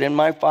 Jesus said, in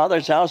my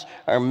Father's house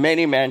are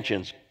many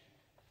mansions.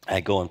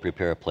 I go and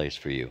prepare a place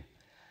for you.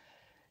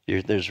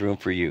 There's room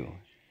for you.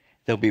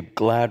 There'll be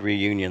glad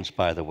reunions,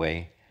 by the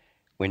way.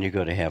 When you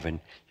go to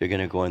heaven, you're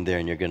going to go in there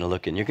and you're going to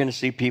look and you're going to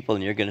see people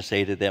and you're going to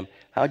say to them,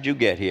 how'd you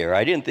get here?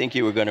 I didn't think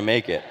you were going to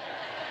make it.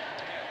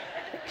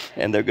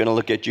 And they're going to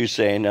look at you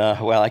saying,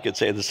 well, I could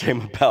say the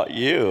same about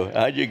you.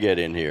 How'd you get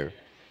in here?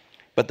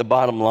 But the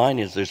bottom line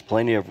is there's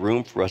plenty of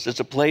room for us. It's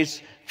a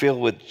place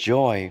filled with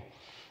joy.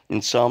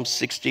 In Psalm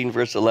 16,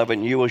 verse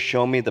 11, you will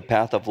show me the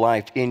path of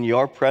life. In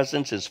your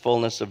presence is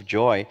fullness of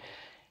joy.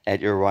 At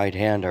your right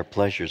hand are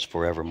pleasures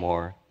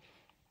forevermore.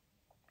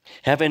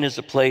 Heaven is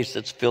a place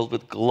that's filled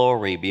with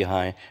glory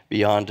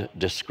beyond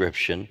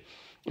description.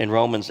 In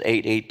Romans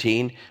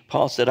 8:18,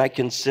 Paul said, I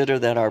consider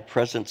that our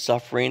present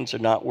sufferings are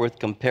not worth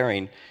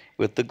comparing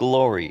with the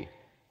glory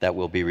that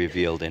will be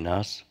revealed in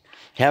us.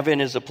 Heaven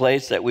is a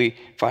place that we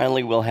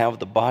finally will have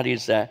the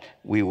bodies that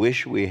we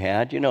wish we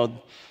had. You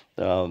know,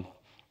 a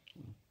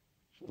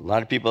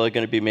lot of people are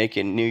going to be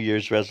making New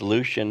Year's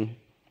resolution.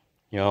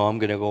 You know, I'm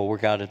going to go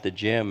work out at the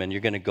gym, and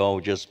you're going to go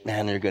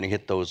you're going to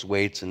hit those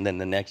weights, and then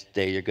the next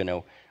day you're going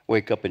to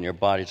wake up and your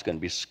body's going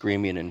to be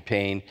screaming in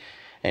pain.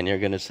 And you're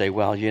going to say,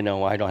 well, you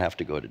know, I don't have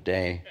to go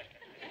today.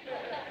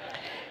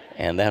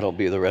 And that'll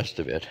be the rest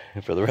of it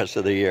for the rest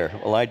of the year.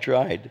 Well, I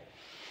tried.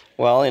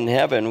 Well, in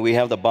heaven, we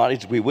have the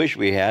bodies we wish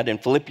we had. In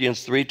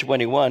Philippians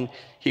 3:21,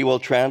 he will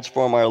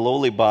transform our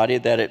lowly body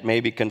that it may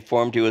be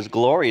conformed to his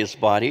glorious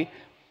body,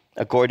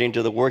 according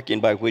to the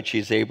working by which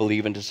he's able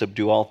even to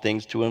subdue all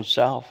things to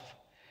himself.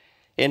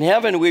 In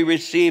heaven, we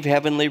receive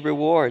heavenly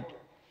reward.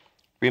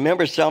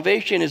 Remember,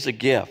 salvation is a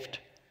gift,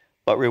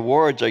 but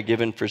rewards are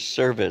given for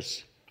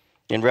service.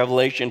 In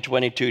Revelation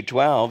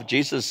 22:12,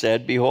 Jesus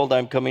said, "Behold,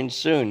 I'm coming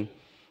soon.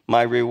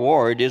 My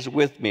reward is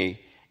with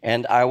me,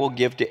 and I will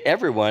give to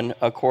everyone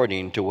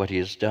according to what he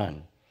has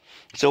done."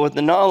 So with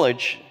the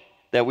knowledge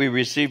that we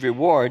receive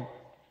reward,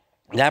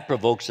 that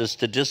provokes us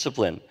to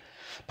discipline.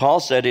 Paul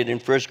said it in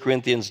 1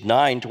 Corinthians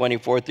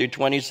 9:24 through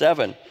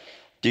 27.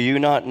 Do you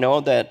not know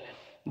that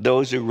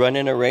those who run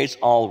in a race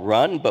all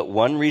run, but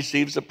one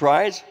receives the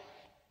prize?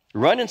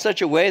 Run in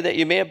such a way that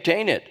you may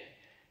obtain it.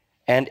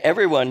 And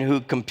everyone who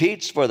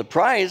competes for the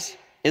prize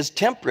is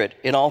temperate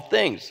in all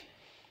things.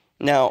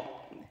 Now,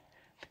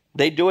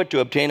 they do it to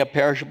obtain a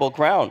perishable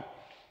crown,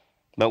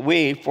 but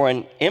we for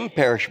an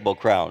imperishable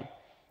crown.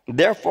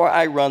 Therefore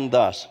I run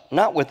thus,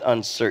 not with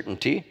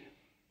uncertainty.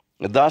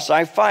 Thus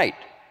I fight,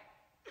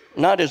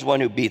 not as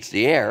one who beats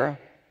the air,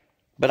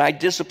 but I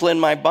discipline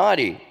my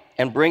body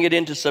and bring it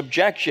into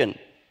subjection,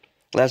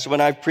 lest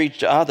when I preach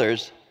to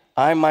others,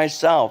 I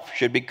myself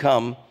should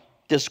become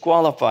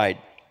disqualified.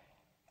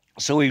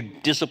 So we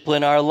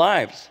discipline our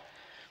lives.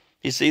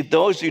 You see,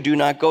 those who do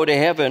not go to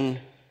heaven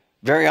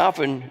very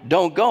often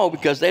don't go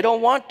because they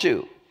don't want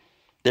to.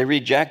 They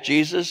reject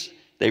Jesus.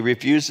 They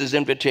refuse his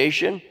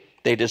invitation.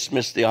 They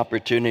dismiss the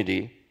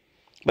opportunity.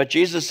 But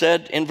Jesus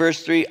said in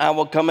verse 3, I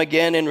will come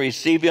again and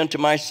receive you unto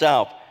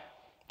myself,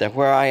 that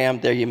where I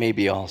am, there you may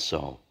be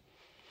also.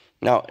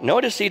 Now,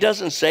 notice he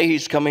doesn't say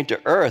he's coming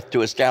to earth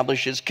to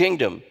establish his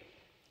kingdom.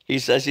 He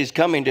says he's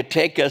coming to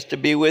take us to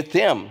be with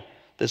him.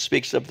 This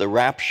speaks of the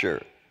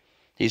rapture.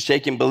 He's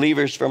taking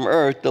believers from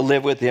earth to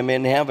live with him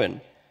in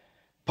heaven.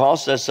 Paul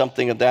says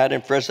something of that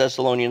in 1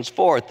 Thessalonians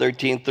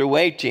 4:13 through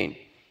 18.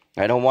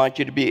 I don't want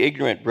you to be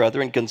ignorant,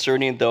 brethren,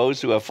 concerning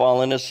those who have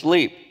fallen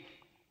asleep,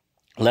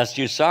 lest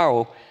you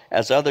sorrow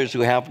as others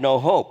who have no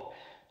hope.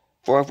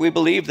 For if we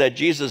believe that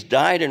Jesus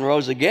died and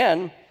rose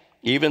again,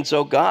 even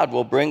so God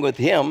will bring with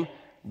him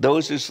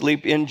those who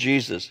sleep in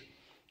Jesus.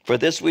 For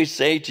this we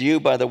say to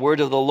you by the word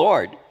of the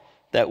Lord,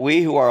 that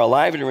we who are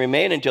alive and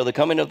remain until the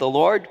coming of the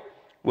Lord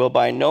will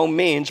by no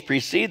means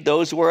precede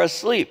those who are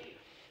asleep.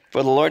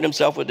 For the Lord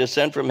himself will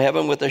descend from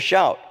heaven with a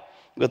shout,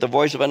 with the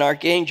voice of an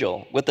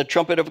archangel, with the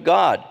trumpet of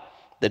God.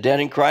 The dead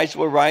in Christ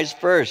will rise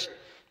first.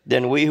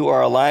 Then we who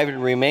are alive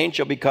and remain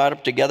shall be caught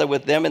up together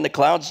with them in the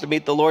clouds to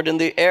meet the Lord in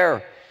the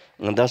air.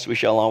 And thus we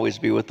shall always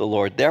be with the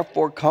Lord.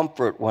 Therefore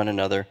comfort one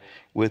another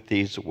with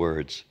these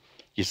words.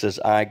 He says,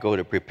 I go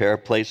to prepare a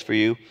place for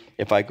you.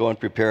 If I go and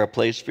prepare a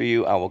place for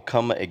you, I will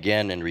come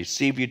again and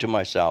receive you to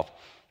myself.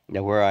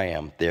 Now where I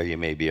am, there you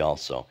may be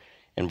also.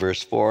 In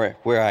verse 4,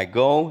 where I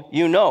go,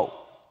 you know,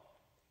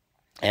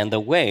 and the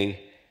way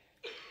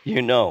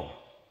you know.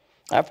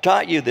 I've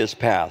taught you this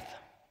path.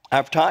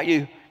 I've taught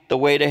you the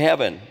way to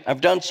heaven.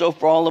 I've done so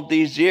for all of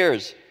these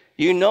years.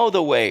 You know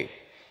the way.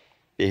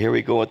 Here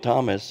we go with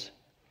Thomas.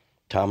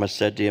 Thomas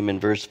said to him in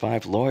verse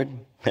 5, Lord,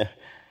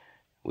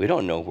 we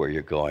don't know where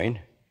you're going.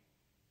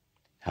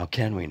 How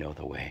can we know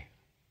the way?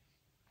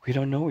 We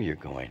don't know where you're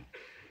going.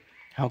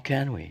 How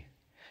can we?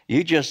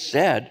 You just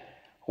said,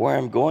 where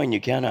I'm going, you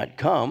cannot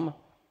come.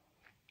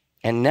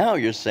 And now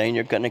you're saying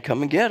you're going to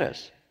come and get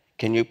us.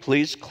 Can you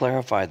please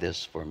clarify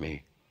this for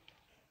me?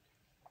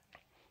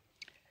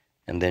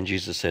 And then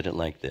Jesus said it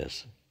like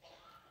this.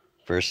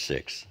 Verse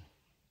 6,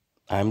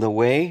 I'm the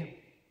way,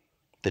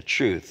 the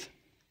truth,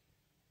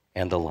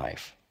 and the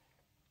life.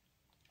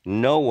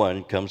 No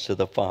one comes to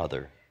the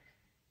Father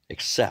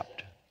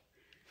except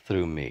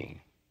through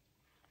me.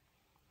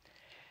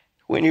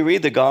 When you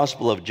read the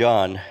Gospel of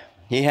John,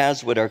 he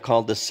has what are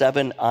called the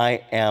 7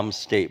 I am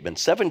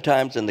statements. 7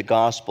 times in the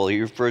Gospel,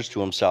 he refers to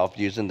himself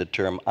using the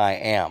term I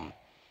am.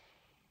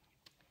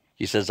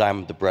 He says,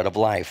 I'm the bread of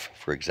life,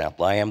 for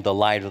example. I am the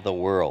light of the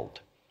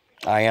world.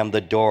 I am the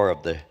door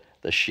of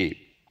the sheep.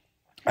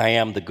 I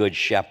am the good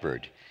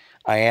shepherd.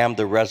 I am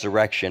the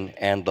resurrection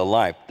and the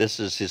life. This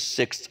is his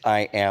 6th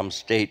I am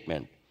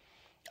statement.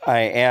 I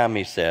am,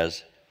 he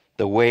says,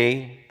 the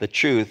way, the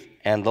truth,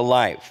 and the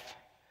life.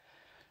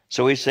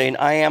 So he's saying,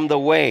 I am the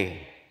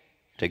way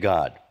to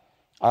God.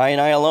 I and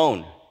I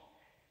alone.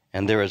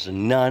 And there is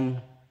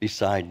none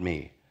beside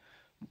me.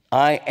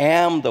 I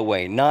am the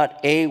way, not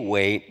a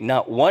way,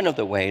 not one of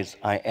the ways.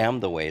 I am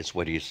the way is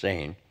what he's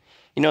saying.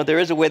 You know, there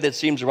is a way that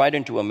seems right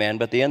unto a man,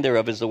 but the end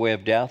thereof is the way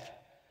of death.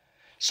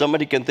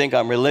 Somebody can think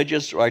I'm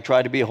religious, or I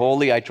try to be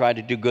holy, I try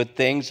to do good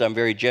things, I'm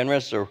very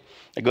generous, or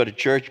I go to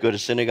church, go to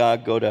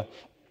synagogue, go to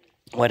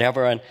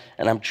whatever, and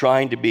I'm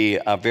trying to be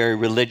a very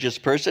religious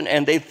person,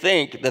 and they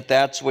think that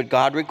that's what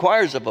God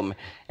requires of them,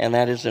 and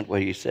that isn't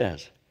what he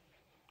says.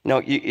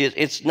 No,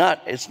 it's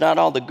not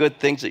all the good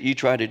things that you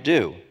try to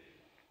do.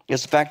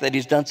 It's the fact that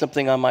he's done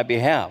something on my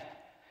behalf.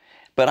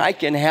 But I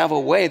can have a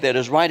way that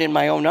is right in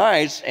my own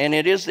eyes, and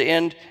it is the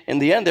end,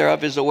 and the end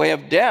thereof is a way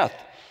of death.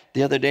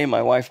 The other day,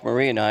 my wife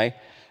Marie and I,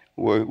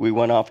 we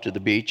went off to the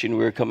beach, and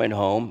we were coming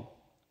home,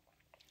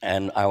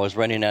 and I was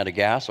running out of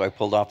gas, so I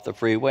pulled off the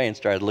freeway and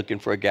started looking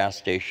for a gas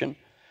station.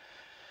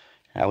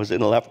 I was in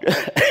the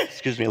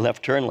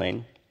left turn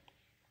lane.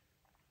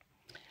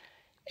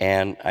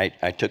 And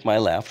I took my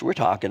left. We're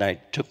talking. I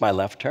took my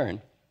left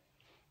turn.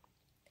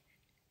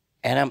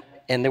 And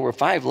there were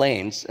 5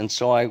 lanes, and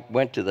so I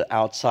went to the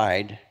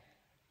outside.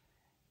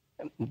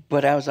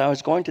 But as I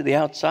was going to the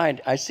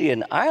outside, I see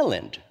an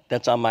island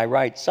that's on my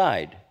right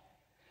side.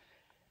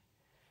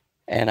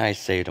 And I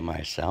say to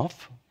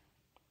myself,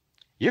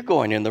 you're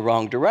going in the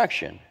wrong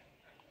direction.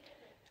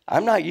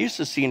 I'm not used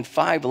to seeing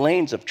 5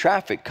 lanes of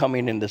traffic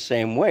coming in the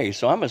same way,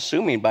 so I'm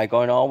assuming by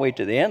going all the way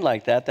to the end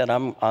like that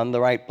I'm on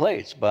the right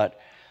place. But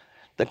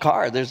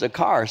there's a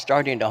car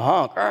starting to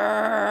honk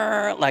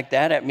like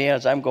that at me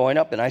as I'm going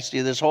up, and I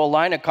see this whole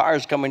line of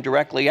cars coming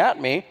directly at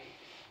me.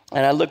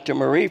 And I looked to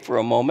Marie for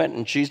a moment,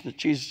 and she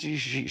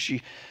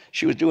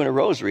was doing a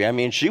rosary. I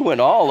mean, she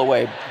went all the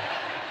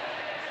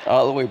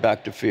way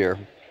back to fear.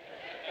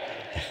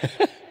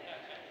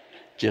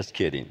 Just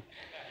kidding.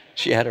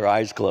 She had her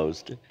eyes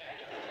closed.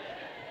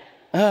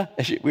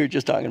 We were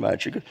just talking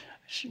about it.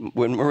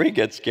 When Marie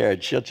gets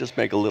scared, she'll just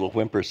make a little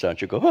whimper sound.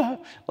 She'll go,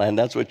 and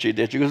that's what she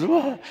did. She goes,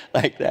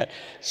 like that.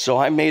 So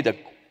I made a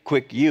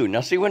quick U.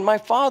 Now, see, when my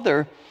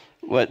father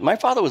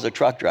was a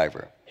truck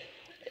driver,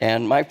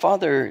 and my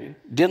father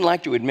didn't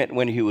like to admit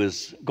when he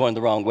was going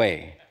the wrong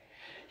way.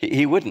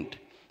 He wouldn't.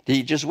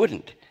 He just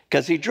wouldn't.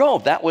 Because he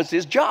drove. That was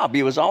his job.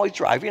 He was always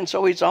driving,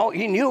 so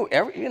he knew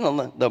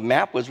the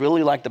map was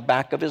really like the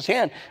back of his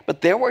hand. But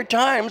there were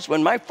times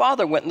when my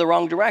father went in the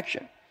wrong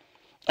direction.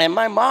 And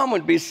my mom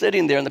would be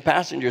sitting there on the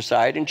passenger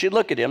side, and she'd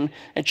look at him,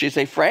 and she'd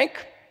say,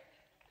 Frank,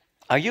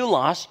 are you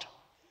lost?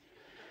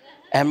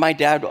 And my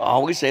dad would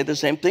always say the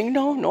same thing.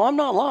 No, I'm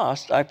not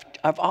lost.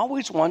 I've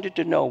always wanted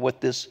to know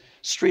what this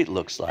street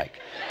looks like.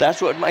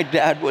 That's what my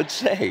dad would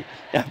say.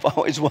 I've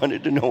always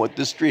wanted to know what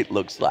this street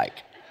looks like.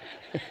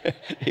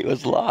 He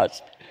was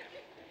lost.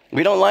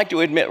 We don't like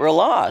to admit we're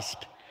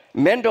lost.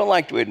 Men don't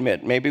like to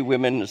admit. Maybe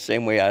women the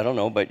same way, I don't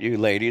know, but you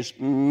ladies,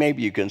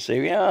 maybe you can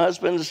say, yeah,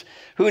 husbands,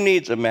 who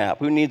needs a map?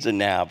 Who needs a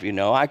nav?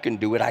 I can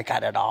do it. I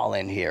got it all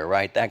in here,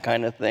 right? That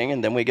kind of thing.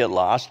 And then we get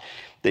lost.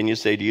 Then you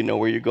say, do you know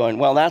where you're going?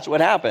 Well, that's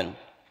what happened.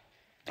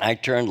 I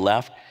turned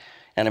left,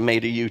 and I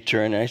made a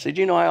U-turn. And I said,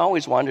 I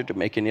always wanted to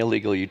make an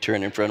illegal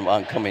U-turn in front of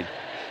oncoming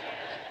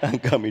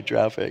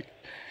traffic.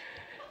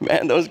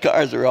 Man, those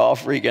cars are all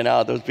freaking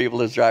out. Those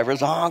people as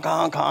drivers, honk,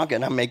 honk, honk.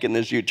 And I'm making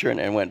this U-turn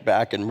and went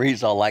back. And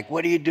Marie's all like,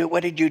 what do you do?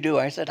 What did you do?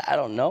 I said, I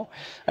don't know.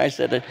 I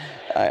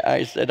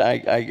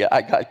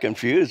got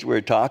confused. We were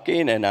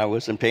talking, and I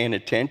wasn't paying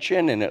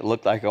attention. And it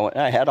looked like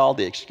I had all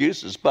the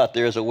excuses. But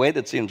there's a way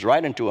that seems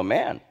right unto a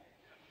man.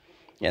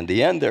 And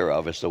the end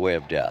thereof is the way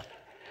of death.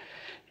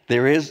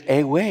 There is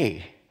a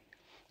way,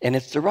 and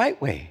it's the right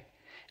way.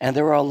 And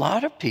there are a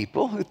lot of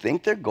people who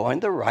think they're going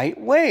the right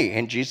way.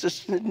 And Jesus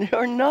said,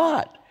 you're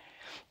not.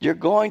 You're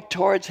going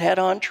towards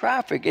head-on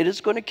traffic. It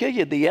is going to kill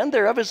you. The end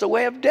thereof is the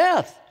way of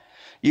death.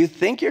 You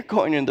think you're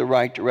going in the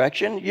right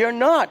direction. You're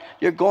not.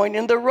 You're going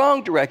in the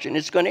wrong direction.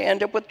 It's going to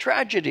end up with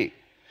tragedy.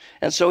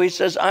 And so he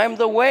says, I'm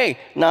the way,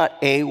 not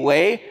a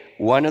way,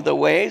 one of the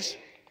ways.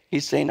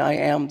 He's saying, I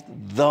am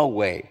the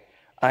way.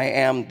 I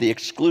am the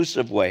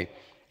exclusive way.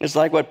 It's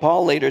like what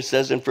Paul later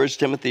says in 1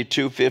 Timothy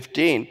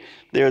 2:15.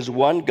 There's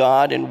one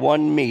God and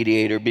one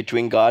mediator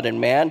between God and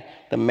man,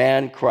 the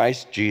man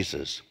Christ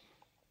Jesus.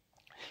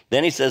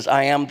 Then he says,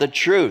 I am the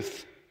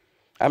truth.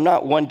 I'm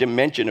not one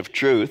dimension of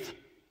truth.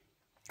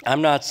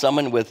 I'm not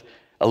someone with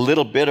a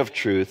little bit of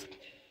truth.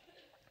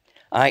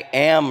 I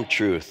am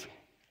truth.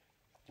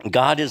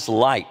 God is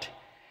light,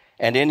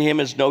 and in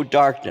him is no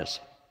darkness.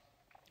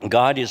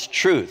 God is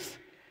truth,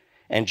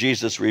 and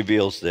Jesus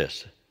reveals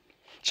this.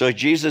 So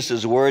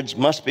Jesus' words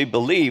must be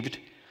believed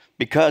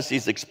because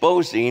he's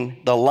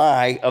exposing the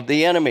lie of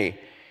the enemy.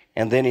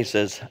 And then he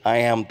says, I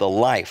am the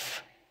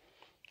life.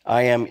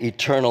 I am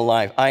eternal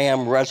life. I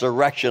am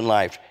resurrection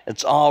life.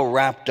 It's all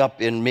wrapped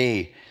up in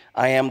me.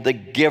 I am the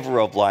giver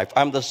of life.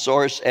 I'm the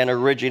source and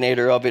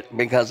originator of it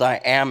because I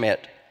am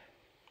it.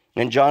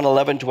 In John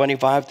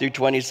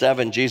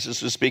 11:25-27,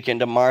 Jesus was speaking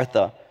to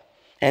Martha.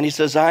 And he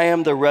says, I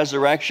am the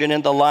resurrection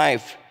and the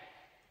life.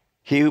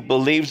 He who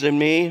believes in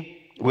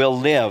me will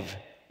live,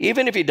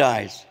 even if he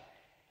dies.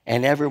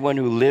 And everyone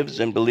who lives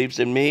and believes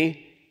in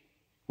me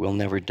will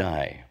never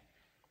die.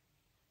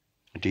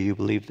 Do you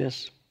believe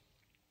this?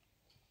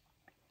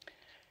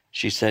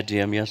 She said to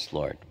him, yes,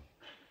 Lord,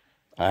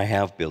 I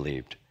have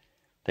believed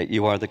that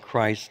you are the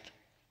Christ,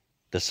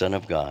 the Son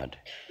of God,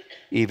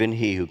 even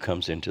he who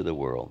comes into the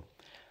world.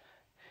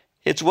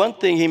 It's one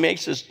thing he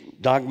makes this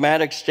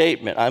dogmatic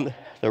statement, I'm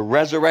the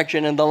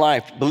resurrection and the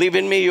life. Believe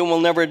in me, you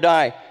will never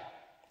die.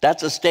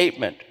 That's a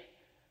statement.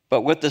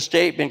 But with the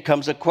statement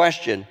comes a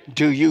question,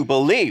 do you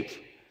believe?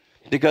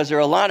 Because there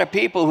are a lot of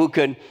people who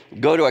could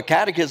go to a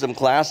catechism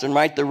class and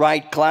write the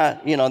right class,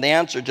 the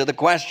answer to the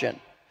question.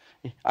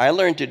 I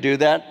learned to do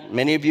that.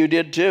 Many of you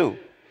did too.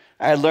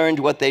 I learned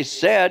what they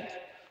said.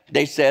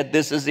 They said,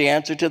 this is the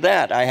answer to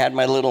that. I had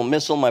my little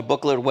missal, my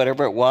booklet,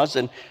 whatever it was,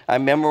 and I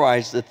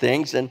memorized the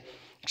things. And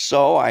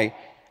so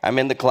I'm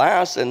in the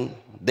class, and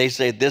they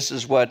say, this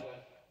is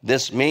what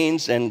this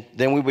means. And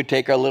then we would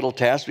take our little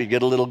test. We'd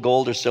get a little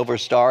gold or silver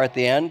star at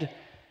the end.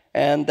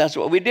 And that's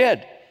what we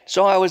did.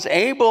 So I was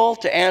able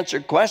to answer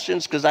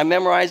questions because I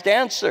memorized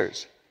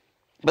answers.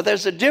 But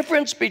there's a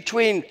difference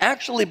between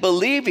actually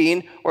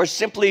believing or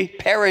simply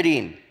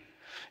parroting.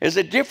 There's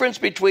a difference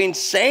between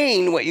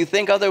saying what you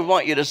think others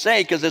want you to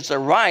say because it's a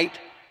right,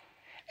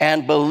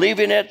 and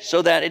believing it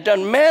so that it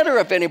doesn't matter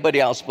if anybody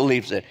else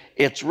believes it.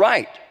 It's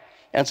right.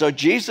 And so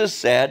Jesus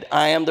said,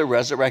 I am the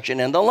resurrection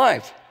and the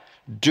life.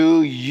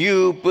 Do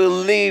you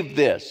believe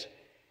this?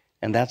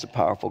 And that's a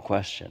powerful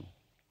question.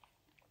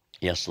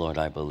 Yes, Lord,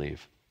 I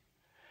believe.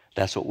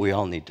 That's what we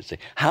all need to say.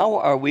 How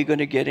are we going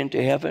to get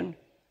into heaven?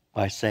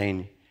 By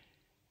saying,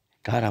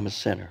 God, I'm a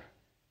sinner.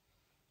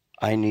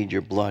 I need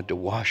your blood to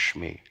wash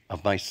me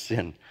of my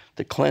sin,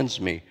 to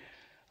cleanse me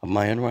of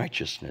my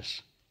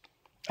unrighteousness.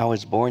 I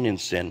was born in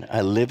sin.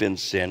 I live in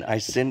sin. I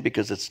sin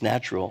because it's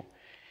natural.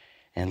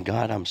 And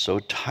God, I'm so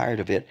tired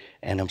of it,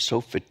 and I'm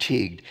so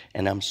fatigued,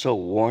 and I'm so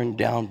worn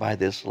down by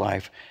this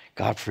life.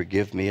 God,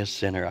 forgive me, a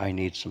sinner. I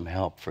need some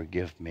help.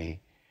 Forgive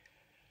me.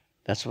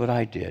 That's what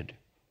I did.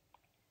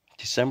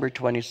 December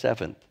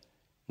 27th,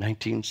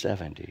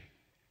 1970.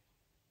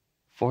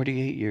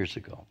 48 years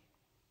ago.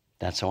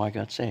 That's how I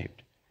got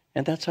saved.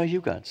 And that's how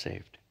you got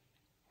saved.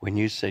 When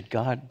you said,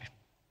 God,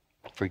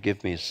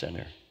 forgive me, a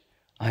sinner.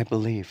 I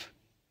believe.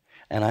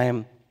 And I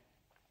am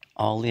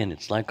all in.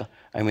 It's like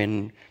I'm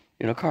in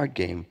a card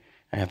game.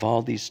 I have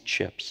all these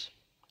chips.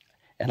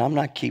 And I'm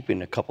not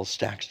keeping a couple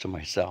stacks to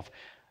myself.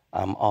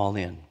 I'm all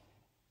in.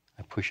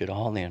 I push it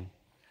all in.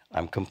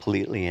 I'm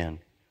completely in.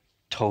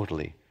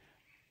 Totally.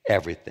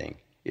 Everything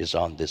is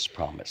on this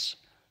promise.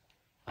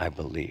 I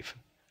believe.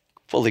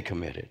 Fully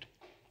committed.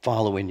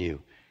 Following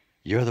you.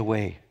 You're the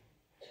way.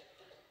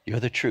 You're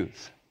the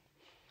truth.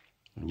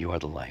 And you are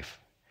the life.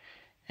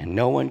 And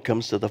no one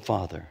comes to the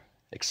Father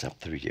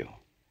except through you.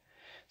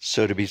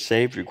 So to be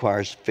saved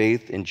requires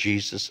faith in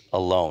Jesus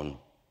alone,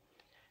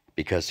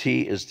 because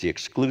he is the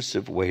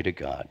exclusive way to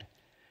God.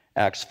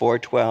 Acts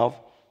 4:12,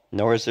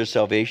 nor is there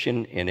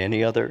salvation in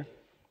any other.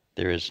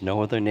 There is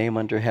no other name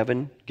under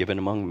heaven given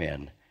among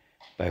men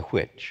by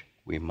which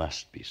we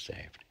must be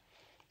saved.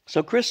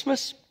 So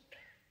Christmas,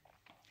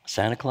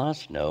 Santa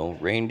Claus? No.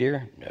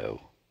 Reindeer?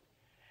 No.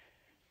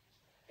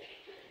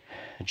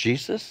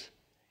 Jesus?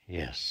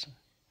 Yes,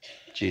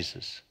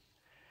 Jesus.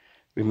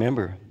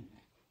 Remember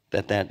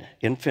that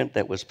infant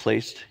that was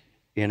placed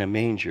in a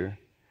manger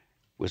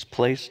was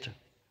placed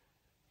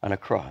on a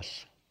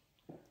cross,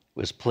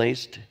 was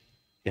placed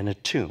in a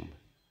tomb,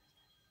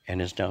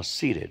 and is now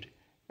seated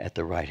at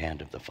the right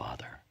hand of the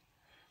Father.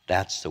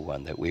 That's the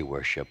one that we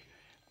worship.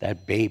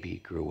 That baby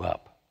grew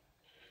up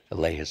to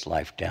lay his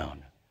life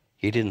down.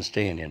 He didn't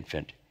stay an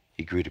infant.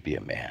 He grew to be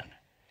a man,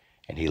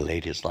 and he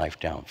laid his life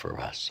down for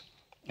us.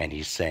 And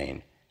he's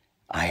saying,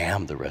 I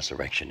am the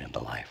resurrection and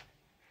the life.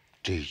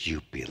 Do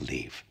you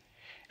believe?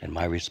 And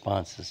my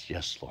response is,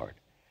 yes, Lord,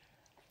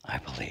 I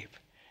believe.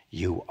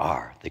 You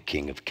are the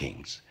King of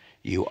Kings.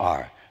 You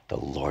are the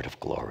Lord of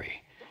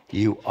glory.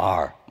 You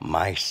are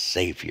my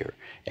Savior.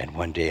 And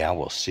one day I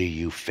will see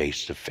you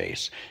face to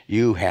face.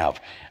 You have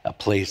a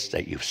place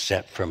that you've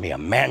set for me, a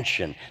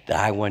mansion that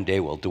I one day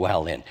will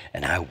dwell in,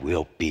 and I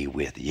will be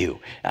with you.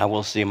 I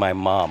will see my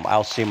mom.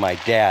 I'll see my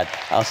dad.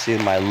 I'll see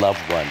my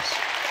loved ones.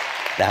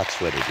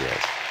 That's what it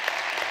is.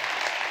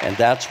 And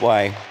that's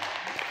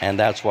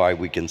why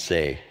we can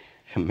say,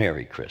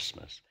 Merry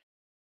Christmas.